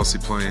 We have Chelsea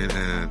playing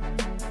in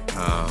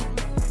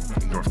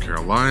North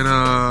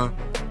Carolina.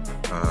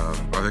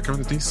 Are they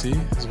coming to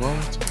DC as well?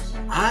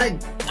 I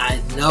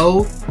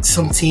know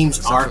some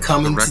teams are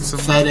coming to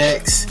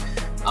FedEx.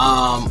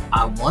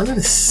 I want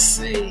to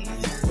say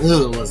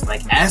it was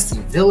like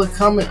Aston Villa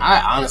coming.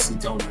 I honestly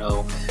don't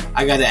know.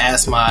 I got to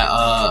ask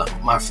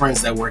my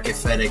friends that work at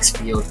FedEx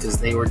Field because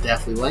they were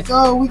definitely like,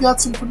 "Oh, we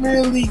got some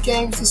Premier League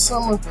games this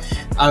summer."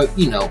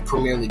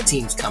 Premier League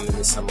teams coming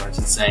this summer, I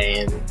should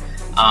say, and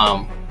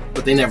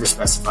but they never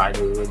specified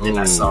who. And then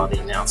I saw the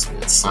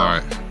announcement. So. All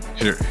right.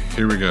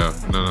 Here we go.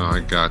 No,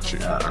 I got you.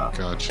 I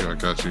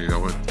got you.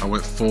 I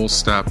went full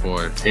stat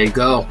boy. There you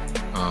go.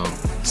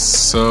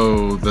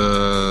 So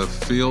the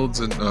fields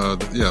and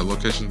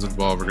locations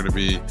involved are going to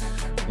be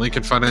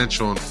Lincoln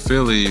Financial and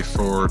Philly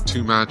for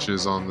 2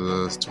 matches on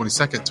the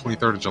 22nd,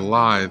 23rd of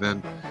July.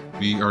 Then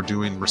we are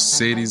doing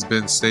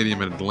Mercedes-Benz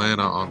Stadium in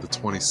Atlanta on the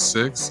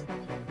 26th.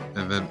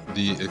 And then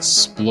the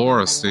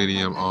Explora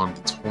Stadium on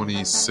the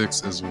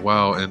 26th as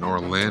well in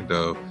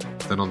Orlando.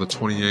 Then on the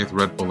 28th,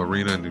 Red Bull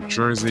Arena in New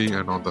Jersey.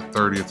 And on the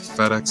 30th,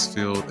 FedEx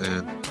Field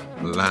in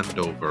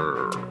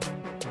Landover.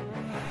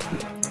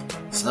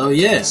 So,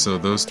 yeah. So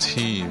those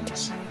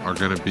teams are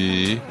going to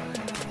be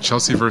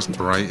Chelsea versus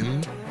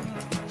Brighton,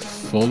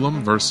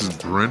 Fulham versus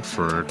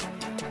Brentford,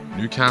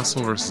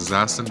 Newcastle versus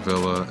Aston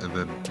Villa, and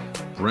then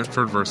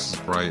Brentford versus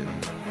Brighton,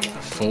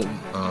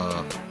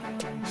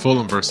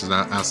 Fulham versus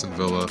Aston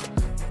Villa,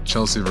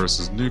 Chelsea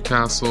versus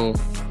Newcastle,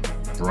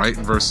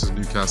 Brighton versus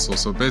Newcastle.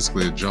 So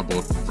basically a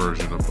jumbled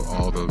version of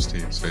all those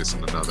teams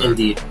facing another.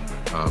 Indeed.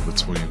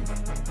 Between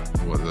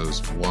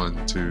those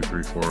 1, 2,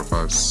 3, 4,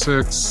 5,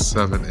 6,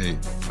 7, 8.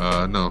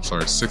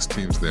 6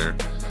 teams there.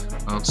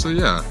 So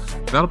yeah,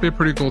 that'll be a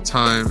pretty cool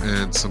time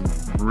and some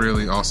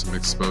really awesome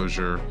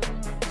exposure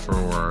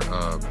for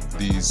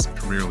these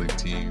Premier League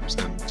teams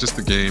and just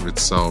the game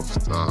itself.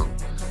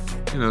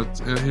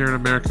 Here in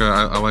America,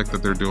 I like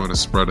that they're doing a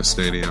spread of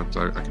stadiums.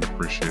 I can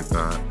appreciate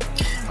that.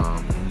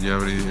 You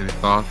have any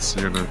thoughts?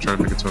 You're going to try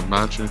to make it to a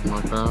match, anything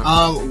like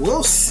that?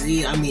 We'll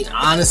see. I mean,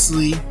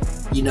 honestly,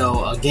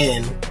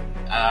 again,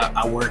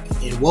 I work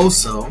in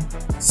WOSO,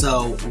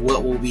 so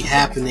what will be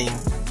happening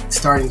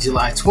starting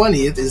July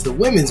 20th is the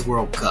Women's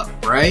World Cup,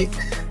 right?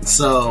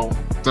 So,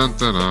 dun,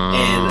 dun, dun.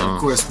 And of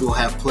course, we'll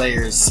have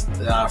players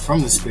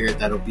from the Spirit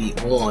that'll be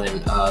on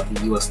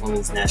the U.S.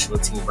 Women's National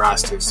Team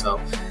roster, so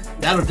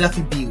that'll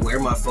definitely be where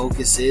my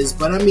focus is.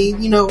 But I mean,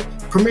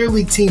 Premier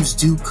League teams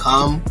do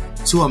come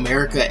to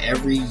America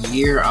every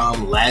year.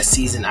 Last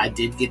season I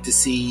did get to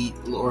see,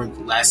 or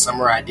last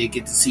summer I did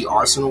get to see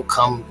Arsenal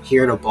come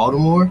here to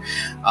Baltimore,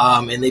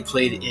 and they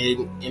played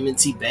in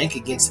M&T Bank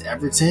against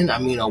Everton. I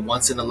mean, a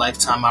once in a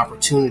lifetime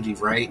opportunity,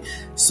 right?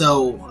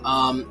 So,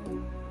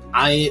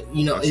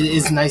 it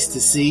is nice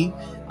to see.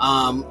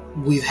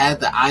 We've had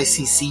the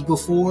ICC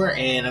before,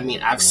 and I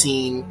mean, I've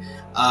seen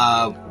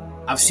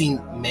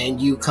Man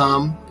U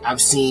come,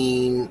 I've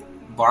seen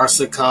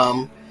Barca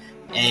come,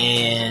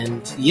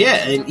 and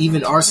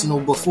even Arsenal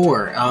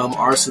before.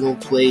 Arsenal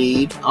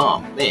played,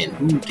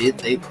 who did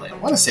they play? I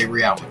want to say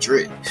Real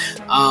Madrid.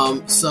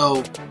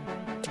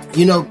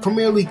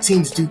 Premier League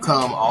teams do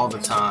come all the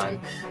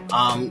time.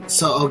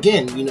 So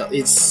again,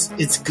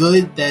 it's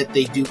good that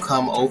they do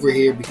come over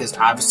here because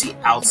obviously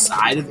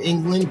outside of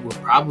England, we're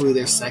probably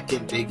their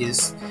second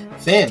biggest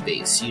fan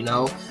base,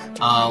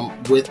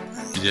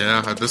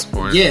 at this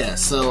point. Yeah,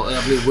 so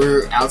I mean,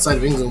 we're outside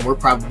of England, we're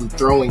probably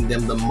throwing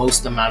them the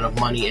most amount of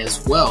money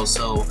as well.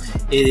 So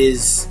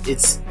it's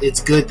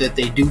good that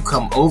they do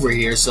come over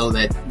here so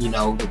that,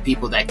 the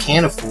people that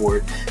can't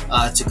afford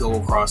to go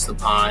across the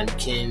pond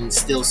can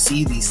still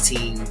see these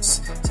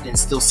teams and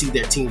still see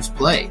their teams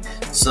play.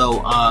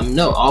 So,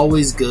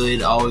 always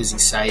good, always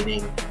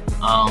exciting.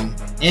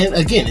 And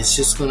again, it's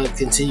just going to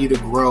continue to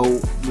grow,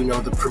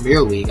 the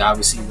Premier League,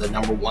 obviously the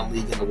number 1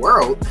 league in the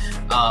world.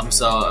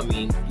 So, I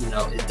mean,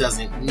 it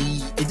doesn't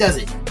need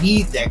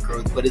that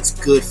growth, but it's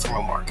good from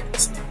a marketing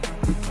standpoint.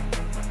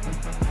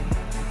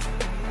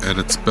 And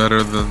it's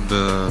better than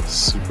the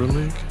Super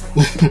League?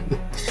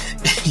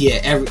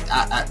 Yeah,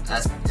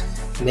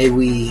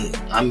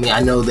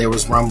 I know there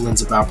was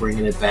rumblings about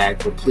bringing it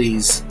back, but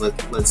please,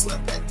 let's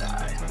let that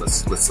die.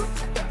 Let's let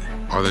that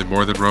die. Are they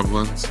more than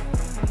rumblings?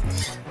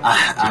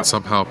 Did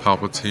somehow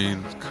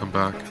Palpatine come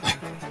back?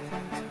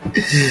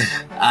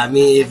 I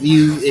mean, if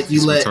you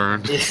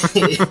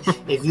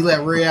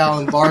let Real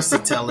and Barca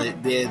tell it,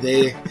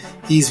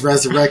 he's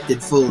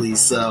resurrected fully.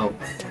 So,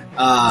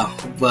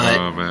 but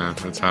oh man,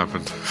 it's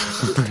happened.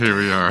 Here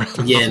we are.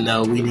 Yeah,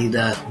 no, we need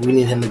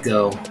him to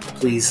go.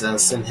 Please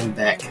send him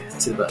back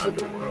to the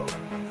underworld.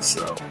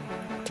 So,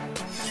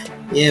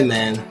 yeah,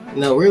 man.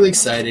 No, really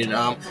excited.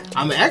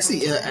 I'm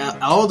actually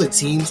all the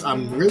teams.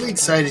 I'm really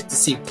excited to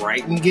see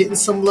Brighton getting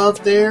some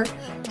love there.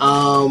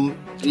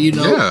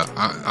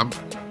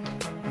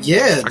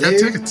 Yeah, I got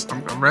tickets.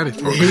 I'm ready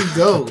for it. There you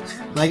go.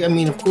 Like, I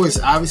mean, of course,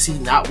 obviously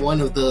not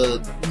one of the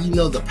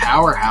the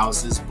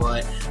powerhouses,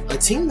 but a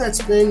team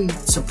that's been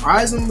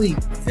surprisingly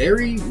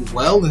very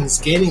well and is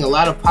gaining a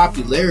lot of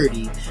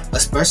popularity,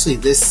 especially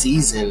this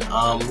season.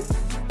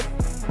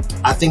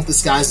 I think the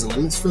sky's the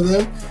limits for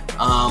them.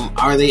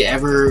 Are they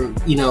ever,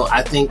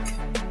 I think,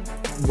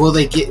 will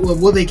they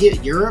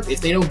get Europe?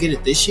 If they don't get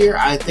it this year,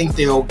 I think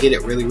they'll get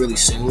it really, really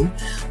soon.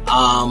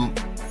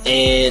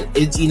 And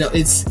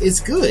it's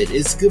good.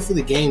 It's good for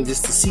the game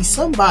just to see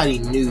somebody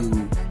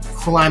new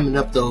climbing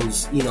up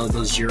those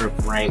Europe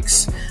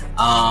ranks.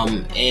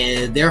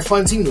 And they're a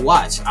fun team to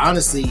watch.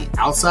 Honestly,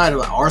 outside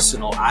of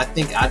Arsenal, I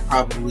think I'd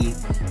probably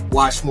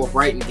watch more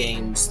Brighton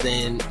games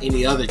than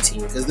any other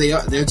team because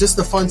they're just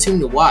a fun team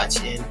to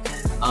watch. And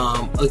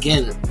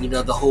again,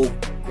 the whole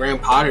Graham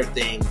Potter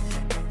thing.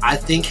 I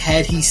think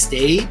had he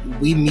stayed,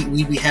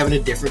 we'd be having a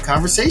different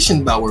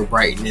conversation about where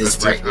Brighton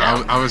is right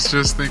now. I was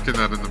just thinking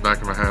that in the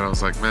back of my head. I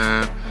was like,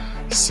 man,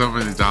 so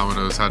many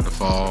dominoes had to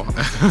fall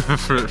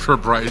for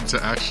Brighton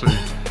to actually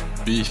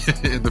be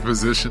in the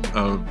position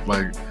of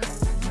like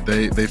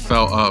they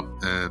fell up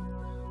in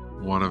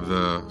one of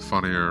the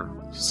funnier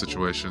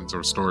situations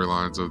or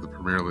storylines of the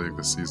Premier League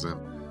this season.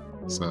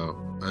 So,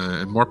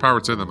 and more power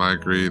to them. I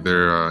agree.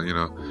 They're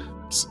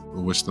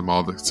wish them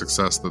all the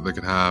success that they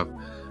could have.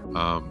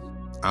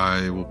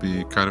 I will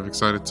be kind of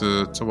excited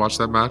to watch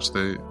that match.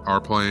 They are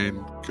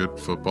playing good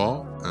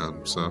football,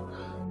 and so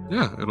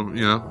yeah, it'll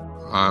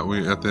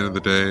we at the end of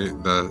the day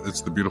that it's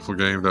the beautiful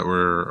game that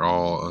we're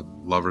all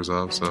lovers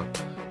of. So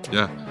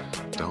yeah,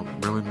 don't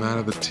really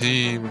matter the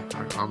team.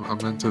 I'm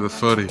into the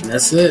footy.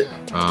 That's it.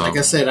 Like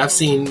I said, I've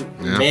seen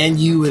Man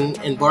U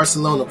and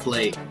Barcelona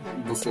play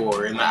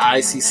before in the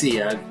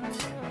ICC.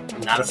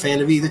 I'm not a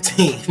fan of either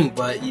team,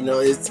 but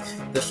it's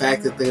the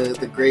fact that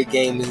the great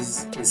game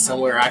is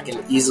somewhere I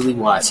can easily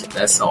watch it.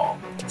 That's all.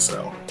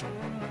 So.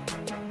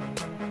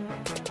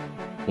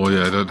 Well,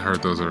 yeah, it doesn't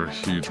hurt. Those are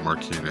huge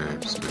marquee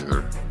names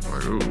either.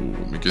 Like, ooh,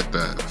 let me get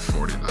that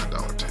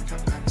 $49 ticket.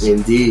 Thanks.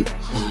 Indeed.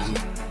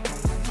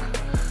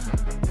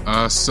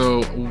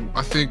 So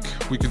I think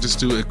we can just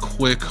do a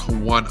quick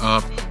one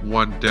up,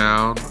 one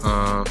down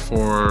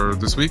for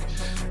this week.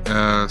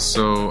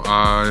 So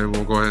I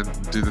will go ahead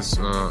and do this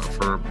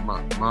for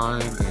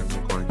mine, and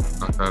we'll go ahead and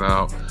knock that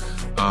out.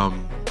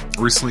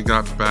 Recently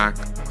got back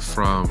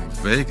from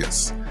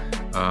Vegas.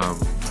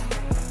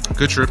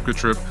 Good trip.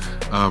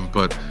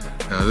 But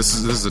this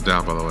is a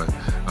down, by the way.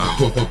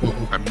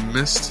 I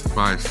missed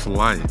my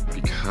flight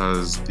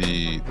because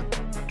the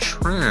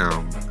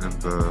tram in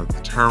the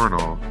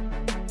terminal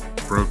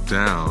broke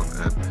down,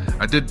 and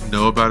I did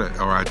know about it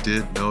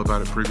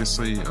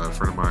previously. A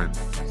friend of mine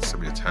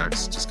sent me a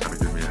text, just kind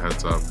of give me a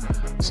heads up.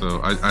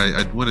 So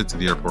I went into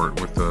the airport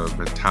with the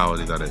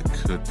mentality that it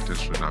could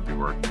potentially not be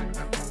working, and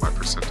my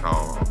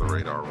percentile on the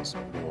radar was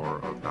more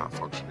of not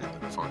functioning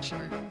than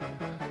functioning.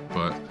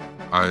 But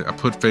I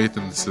put faith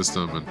in the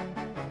system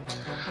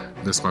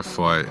and missed my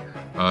flight.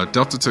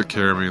 Delta took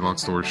care of me, long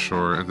story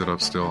short. Ended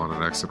up still on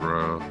an exit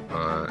row,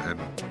 and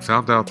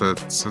found out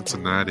that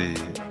Cincinnati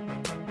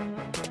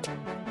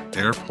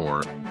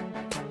Airport,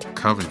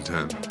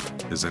 Covington,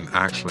 is in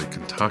actually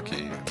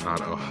Kentucky, not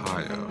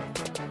Ohio.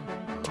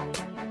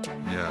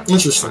 Yeah.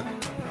 Interesting.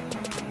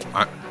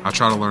 I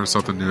try to learn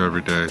something new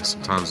every day.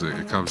 Sometimes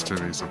it comes to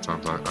me,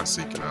 sometimes I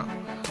seek it out.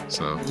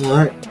 So, all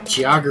right.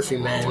 Geography,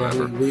 man. I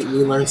mean, we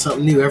learn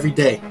something new every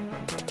day.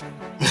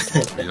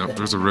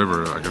 There's a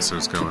river, I guess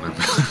there's going in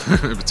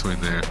between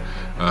there.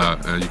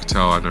 You can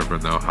tell I've never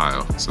been to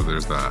Ohio, so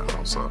there's that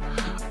also.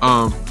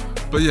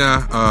 But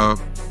yeah,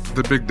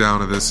 the big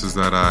down of this is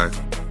that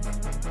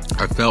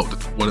I felt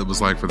what it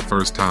was like for the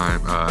first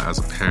time as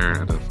a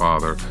parent and a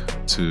father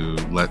to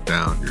let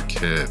down your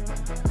kid.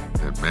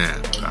 And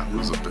man, that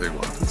was a big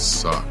one. It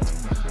sucked.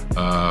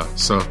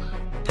 So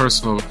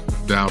personal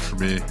down for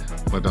me.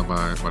 Let down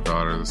my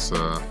daughter this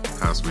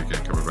past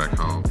weekend coming back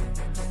home.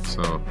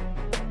 So,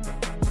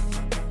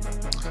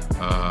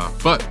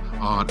 but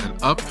on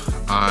and up,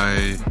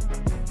 I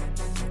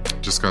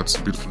just got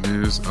some beautiful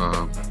news.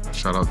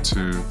 Shout out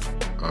to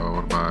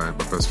one of my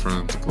best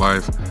friends of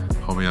life,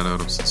 homie. I known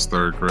him since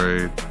 3rd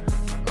grade.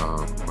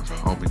 My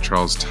homie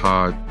Charles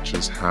Todd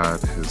just had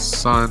his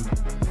son.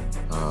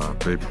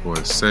 Baby boy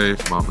is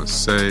safe, mama's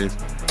safe,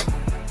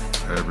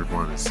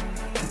 everyone is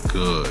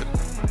good.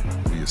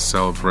 We are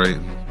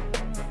celebrating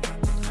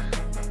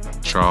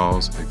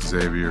Charles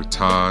Xavier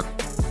Todd,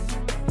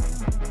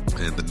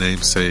 and the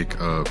namesake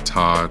of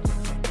Todd,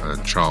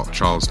 and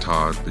Charles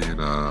Todd being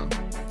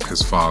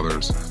his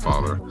father's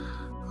father.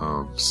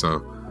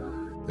 So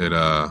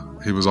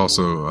he was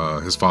also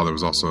his father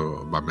was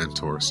also my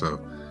mentor,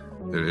 so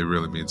it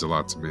really means a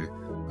lot to me.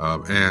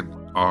 And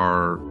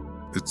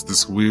it's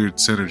this weird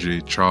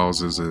synergy.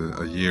 Charles is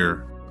a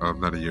year,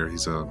 not a year,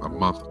 he's a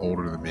month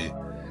older than me,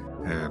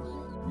 and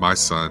my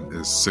son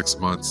is 6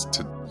 months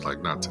to,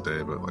 like, not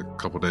today, but like a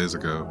couple days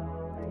ago,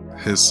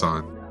 his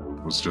son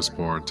was just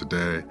born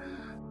today,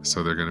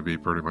 so they're going to be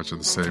pretty much in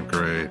the same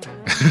grade.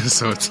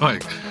 So it's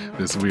like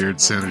this weird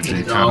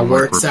synergy. It all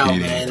works out,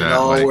 man. It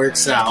all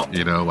works out.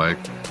 Like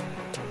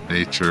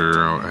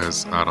nature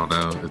has, I don't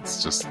know,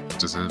 it's just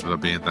ended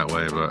up being that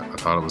way, but I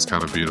thought it was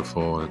kind of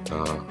beautiful and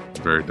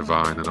very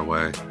divine in a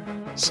way.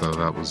 So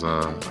that was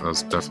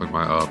definitely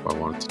my up. I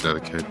wanted to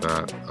dedicate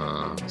that.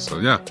 So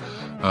yeah,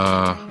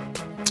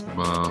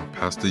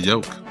 pass the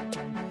yoke.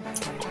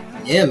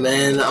 Yeah,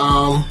 man.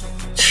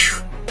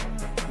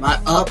 My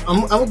up,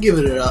 I'm gonna give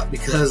it an up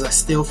because I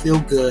still feel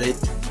good.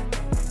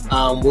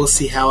 We'll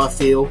see how I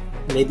feel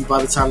maybe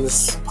by the time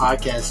this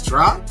podcast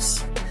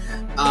drops.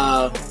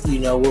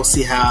 We'll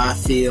see how I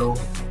feel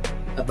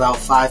about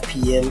 5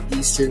 p.m.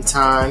 Eastern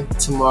time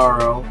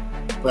tomorrow.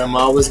 But I'm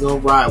always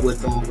going to ride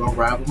with them. I'm going to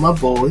ride with my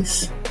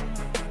boys.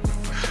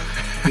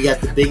 We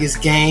got the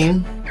biggest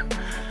game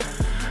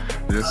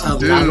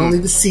of not only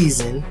the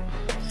season,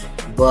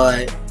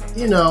 but,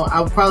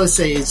 I would probably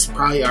say it's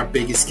probably our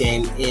biggest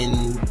game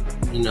in,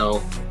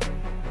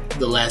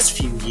 the last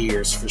few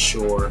years for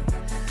sure.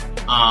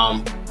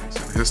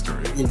 It's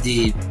history.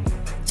 Indeed.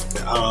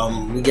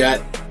 We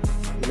got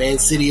Man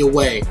City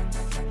away.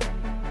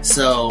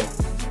 So,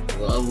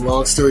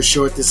 long story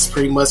short, this is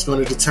pretty much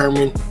going to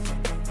determine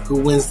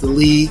who wins the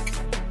league.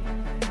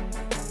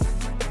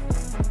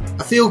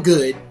 I feel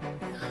good.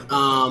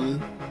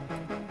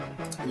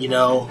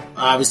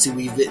 Obviously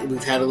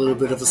we've had a little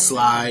bit of a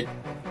slide.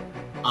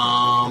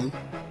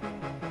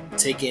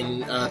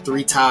 Taking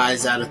 3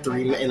 ties out of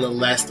 3 in the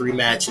last 3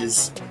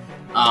 matches,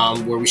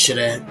 where we should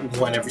have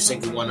won every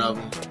single one of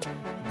them.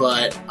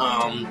 But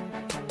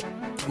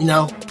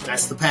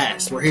that's the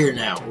past. We're here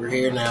now.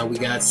 We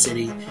got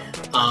City.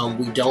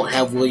 We don't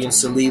have William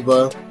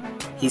Saliba.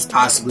 He's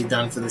possibly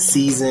done for the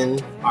season.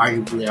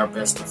 Arguably our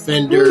best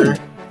defender.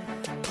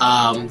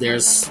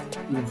 There's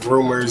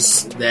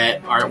rumors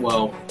that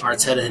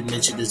Arteta had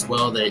mentioned as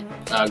well that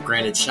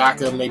Granit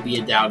Xhaka may be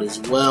a doubt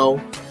as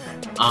well.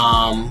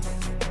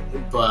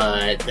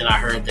 But then I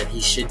heard that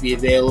he should be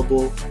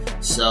available.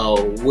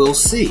 So we'll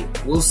see.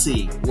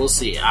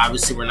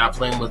 Obviously, we're not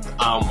playing with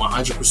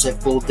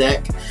 100% full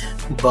deck.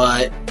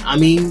 But,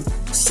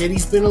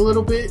 City's been a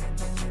little bit,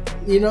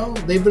 they've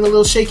been a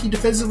little shaky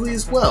defensively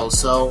as well.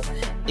 So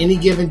any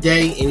given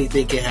day,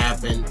 anything can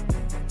happen.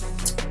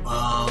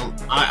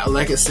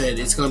 Like I said,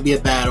 it's going to be a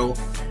battle.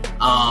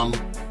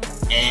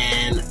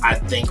 And I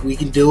think we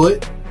can do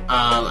it.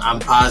 I'm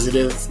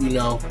positive,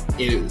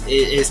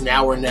 it's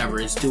now or never.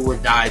 It's do or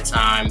die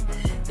time.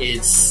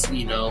 It's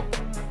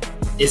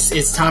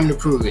time to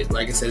prove it.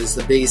 Like I said, it's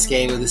the biggest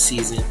game of the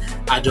season.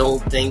 I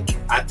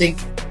think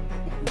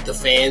the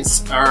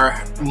fans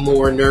are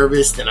more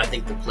nervous than I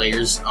think the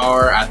players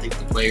are. I think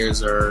the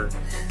players are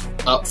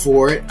up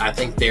for it. I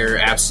think they're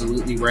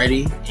absolutely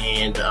ready.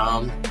 And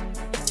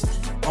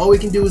all we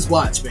can do is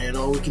watch, man.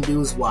 All we can do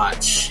is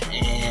watch.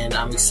 And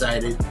I'm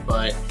excited.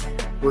 But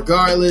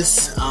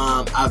regardless,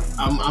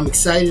 I'm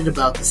excited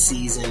about the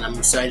season. I'm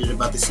excited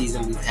about the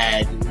season we've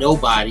had.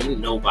 Nobody,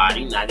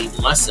 not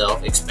even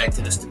myself,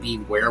 expected us to be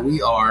where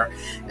we are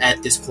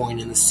at this point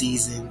in the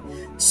season.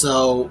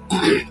 So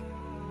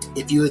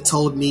if you had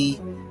told me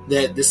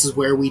that this is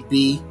where we'd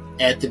be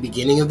at the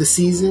beginning of the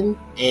season,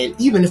 and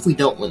even if we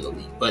don't win the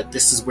league, but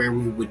this is where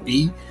we would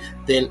be,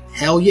 then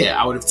hell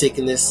yeah, I would have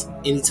taken this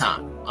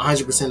anytime,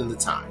 100% of the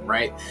time,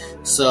 right?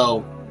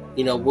 So,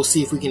 we'll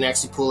see if we can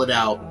actually pull it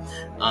out.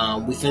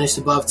 We finished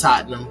above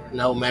Tottenham.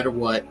 No matter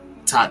what,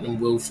 Tottenham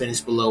will finish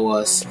below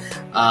us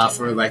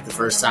for the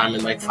first time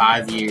in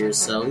 5 years.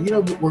 So,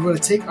 we're going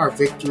to take our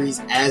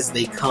victories as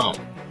they come.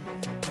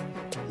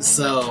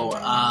 So,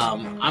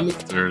 I'm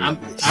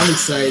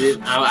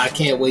excited. I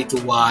can't wait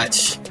to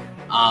watch.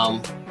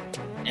 And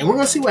we're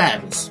going to see what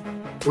happens.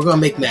 We're going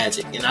to make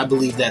magic, and I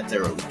believe that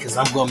thoroughly because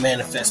I'm going to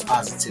manifest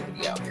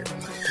positivity out here.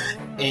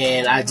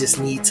 And I just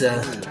need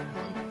to.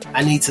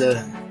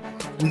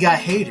 We got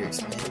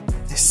haters, man.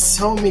 There's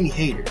so many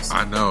haters.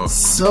 I know.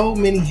 So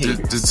many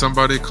haters. Did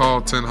somebody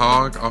call Ten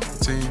Hag off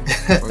the team?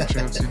 By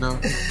chance,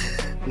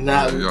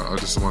 Not. Yeah, I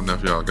just want to know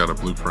if y'all got a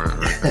blueprint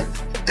right there.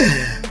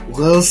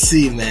 We'll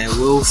see, man.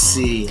 We'll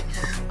see.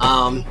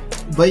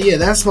 But yeah,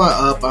 that's my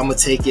up. I'm gonna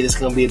take it. It's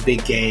gonna be a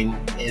big game,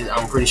 and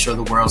I'm pretty sure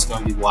the world's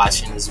gonna be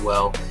watching as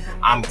well.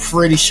 I'm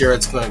pretty sure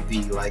it's gonna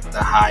be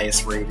the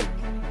highest rated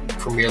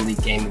Premier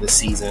League game of the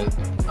season.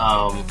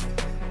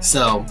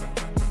 So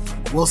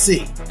we'll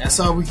see. That's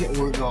all we're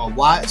gonna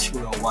watch.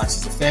 We're gonna watch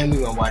as a family.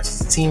 We're gonna watch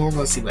as a team. We're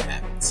gonna see what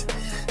happens.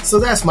 So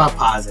that's my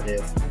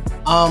positive.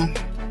 I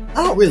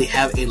don't really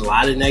have a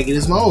lot of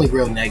negatives. My only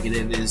real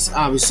negative is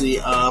obviously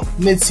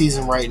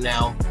mid-season right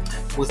now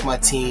with my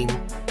team.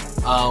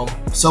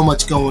 So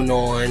much going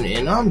on,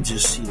 and I'm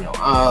just,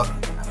 I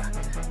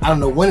don't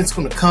know when it's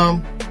going to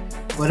come,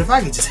 but if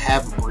I could just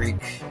have a break,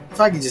 if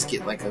I could just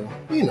get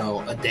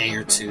a day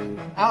or two,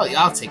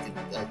 I'll take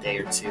a day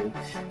or two.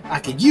 I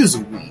could use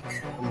a week,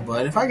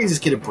 but if I could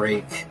just get a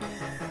break,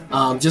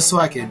 just so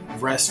I could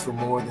rest for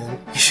more than,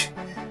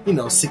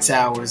 6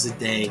 hours a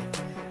day,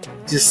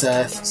 just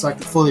so I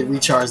could fully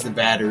recharge the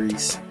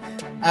batteries,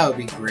 that would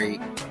be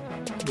great.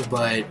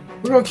 But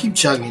we're going to keep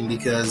chugging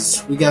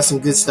because we got some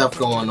good stuff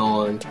going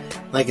on.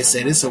 Like I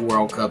said, it's a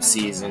World Cup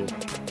season.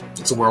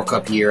 It's a World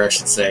Cup year, I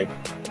should say.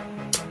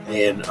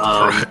 And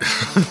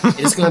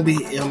it's going to be,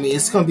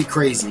 it's going to be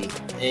crazy.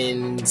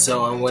 And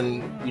so I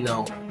want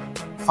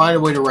find a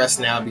way to rest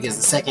now because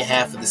the second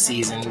half of the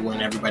season,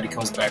 when everybody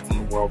comes back from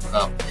the World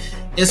Cup,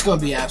 it's going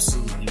to be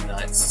absolutely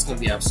nuts. It's going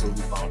to be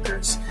absolutely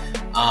bonkers.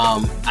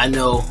 I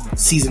know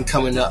season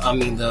coming up. I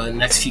mean, the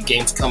next few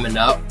games coming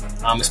up,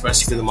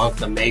 especially for the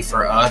month of May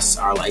for us,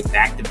 are like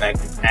back to back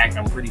to back.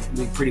 We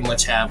pretty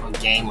much have a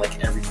game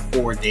like every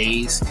 4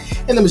 days,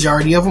 and the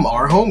majority of them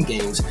are home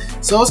games.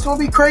 So it's gonna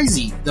be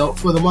crazy though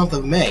for the month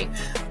of May.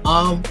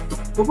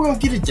 But we're gonna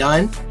get it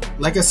done.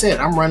 Like I said,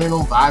 I'm running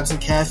on vibes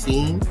and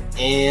caffeine,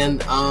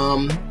 and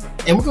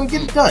we're gonna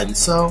get it done.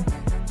 So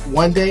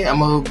one day I'm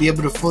gonna be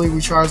able to fully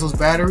recharge those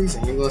batteries,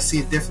 and you're gonna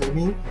see a different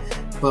me.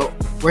 But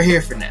we're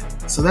here for now.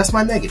 So that's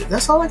my negative.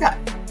 That's all I got.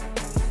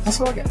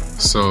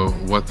 So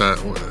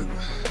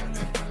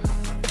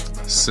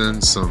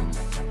send some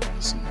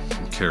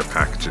care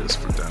packages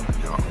for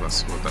Devin, y'all.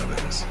 That's what that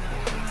is.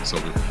 So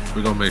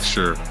we're gonna make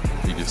sure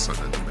he gets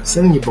something in the mail.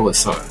 Send your boy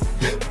something.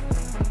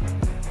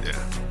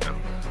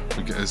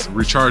 Because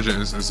recharging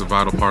is a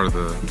vital part of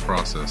the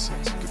process.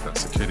 To get that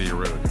circadian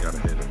rhythm, you gotta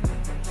hit it.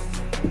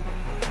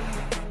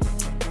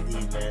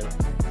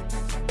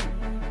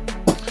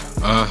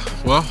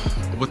 Well,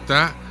 with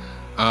that,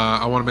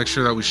 I want to make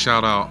sure that we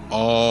shout out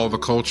all the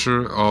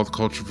culture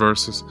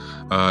verses,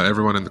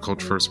 everyone in the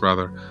Cultureverse,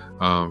 rather.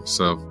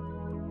 So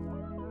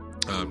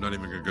I'm not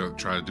even gonna go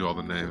try to do all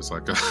the names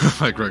like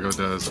Grego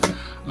does.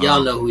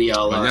 Y'all know who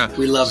y'all are. Yeah,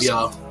 we love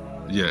y'all.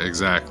 Yeah,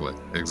 exactly.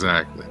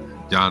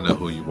 Y'all know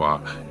who you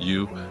are.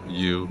 You.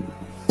 Yep.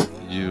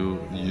 You,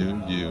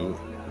 and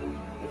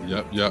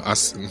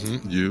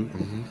you.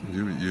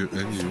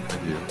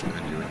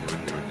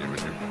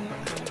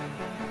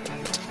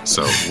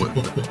 So,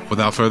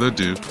 without further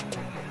ado,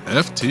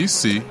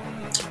 FTC,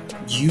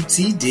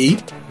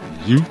 UTD,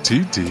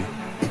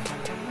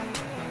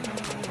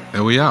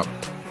 and we out.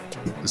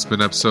 It's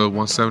been episode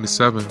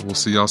 177. We'll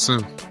see y'all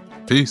soon.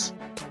 Peace.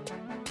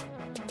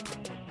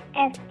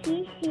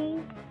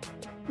 FTC,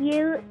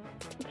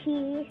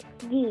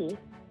 UTD.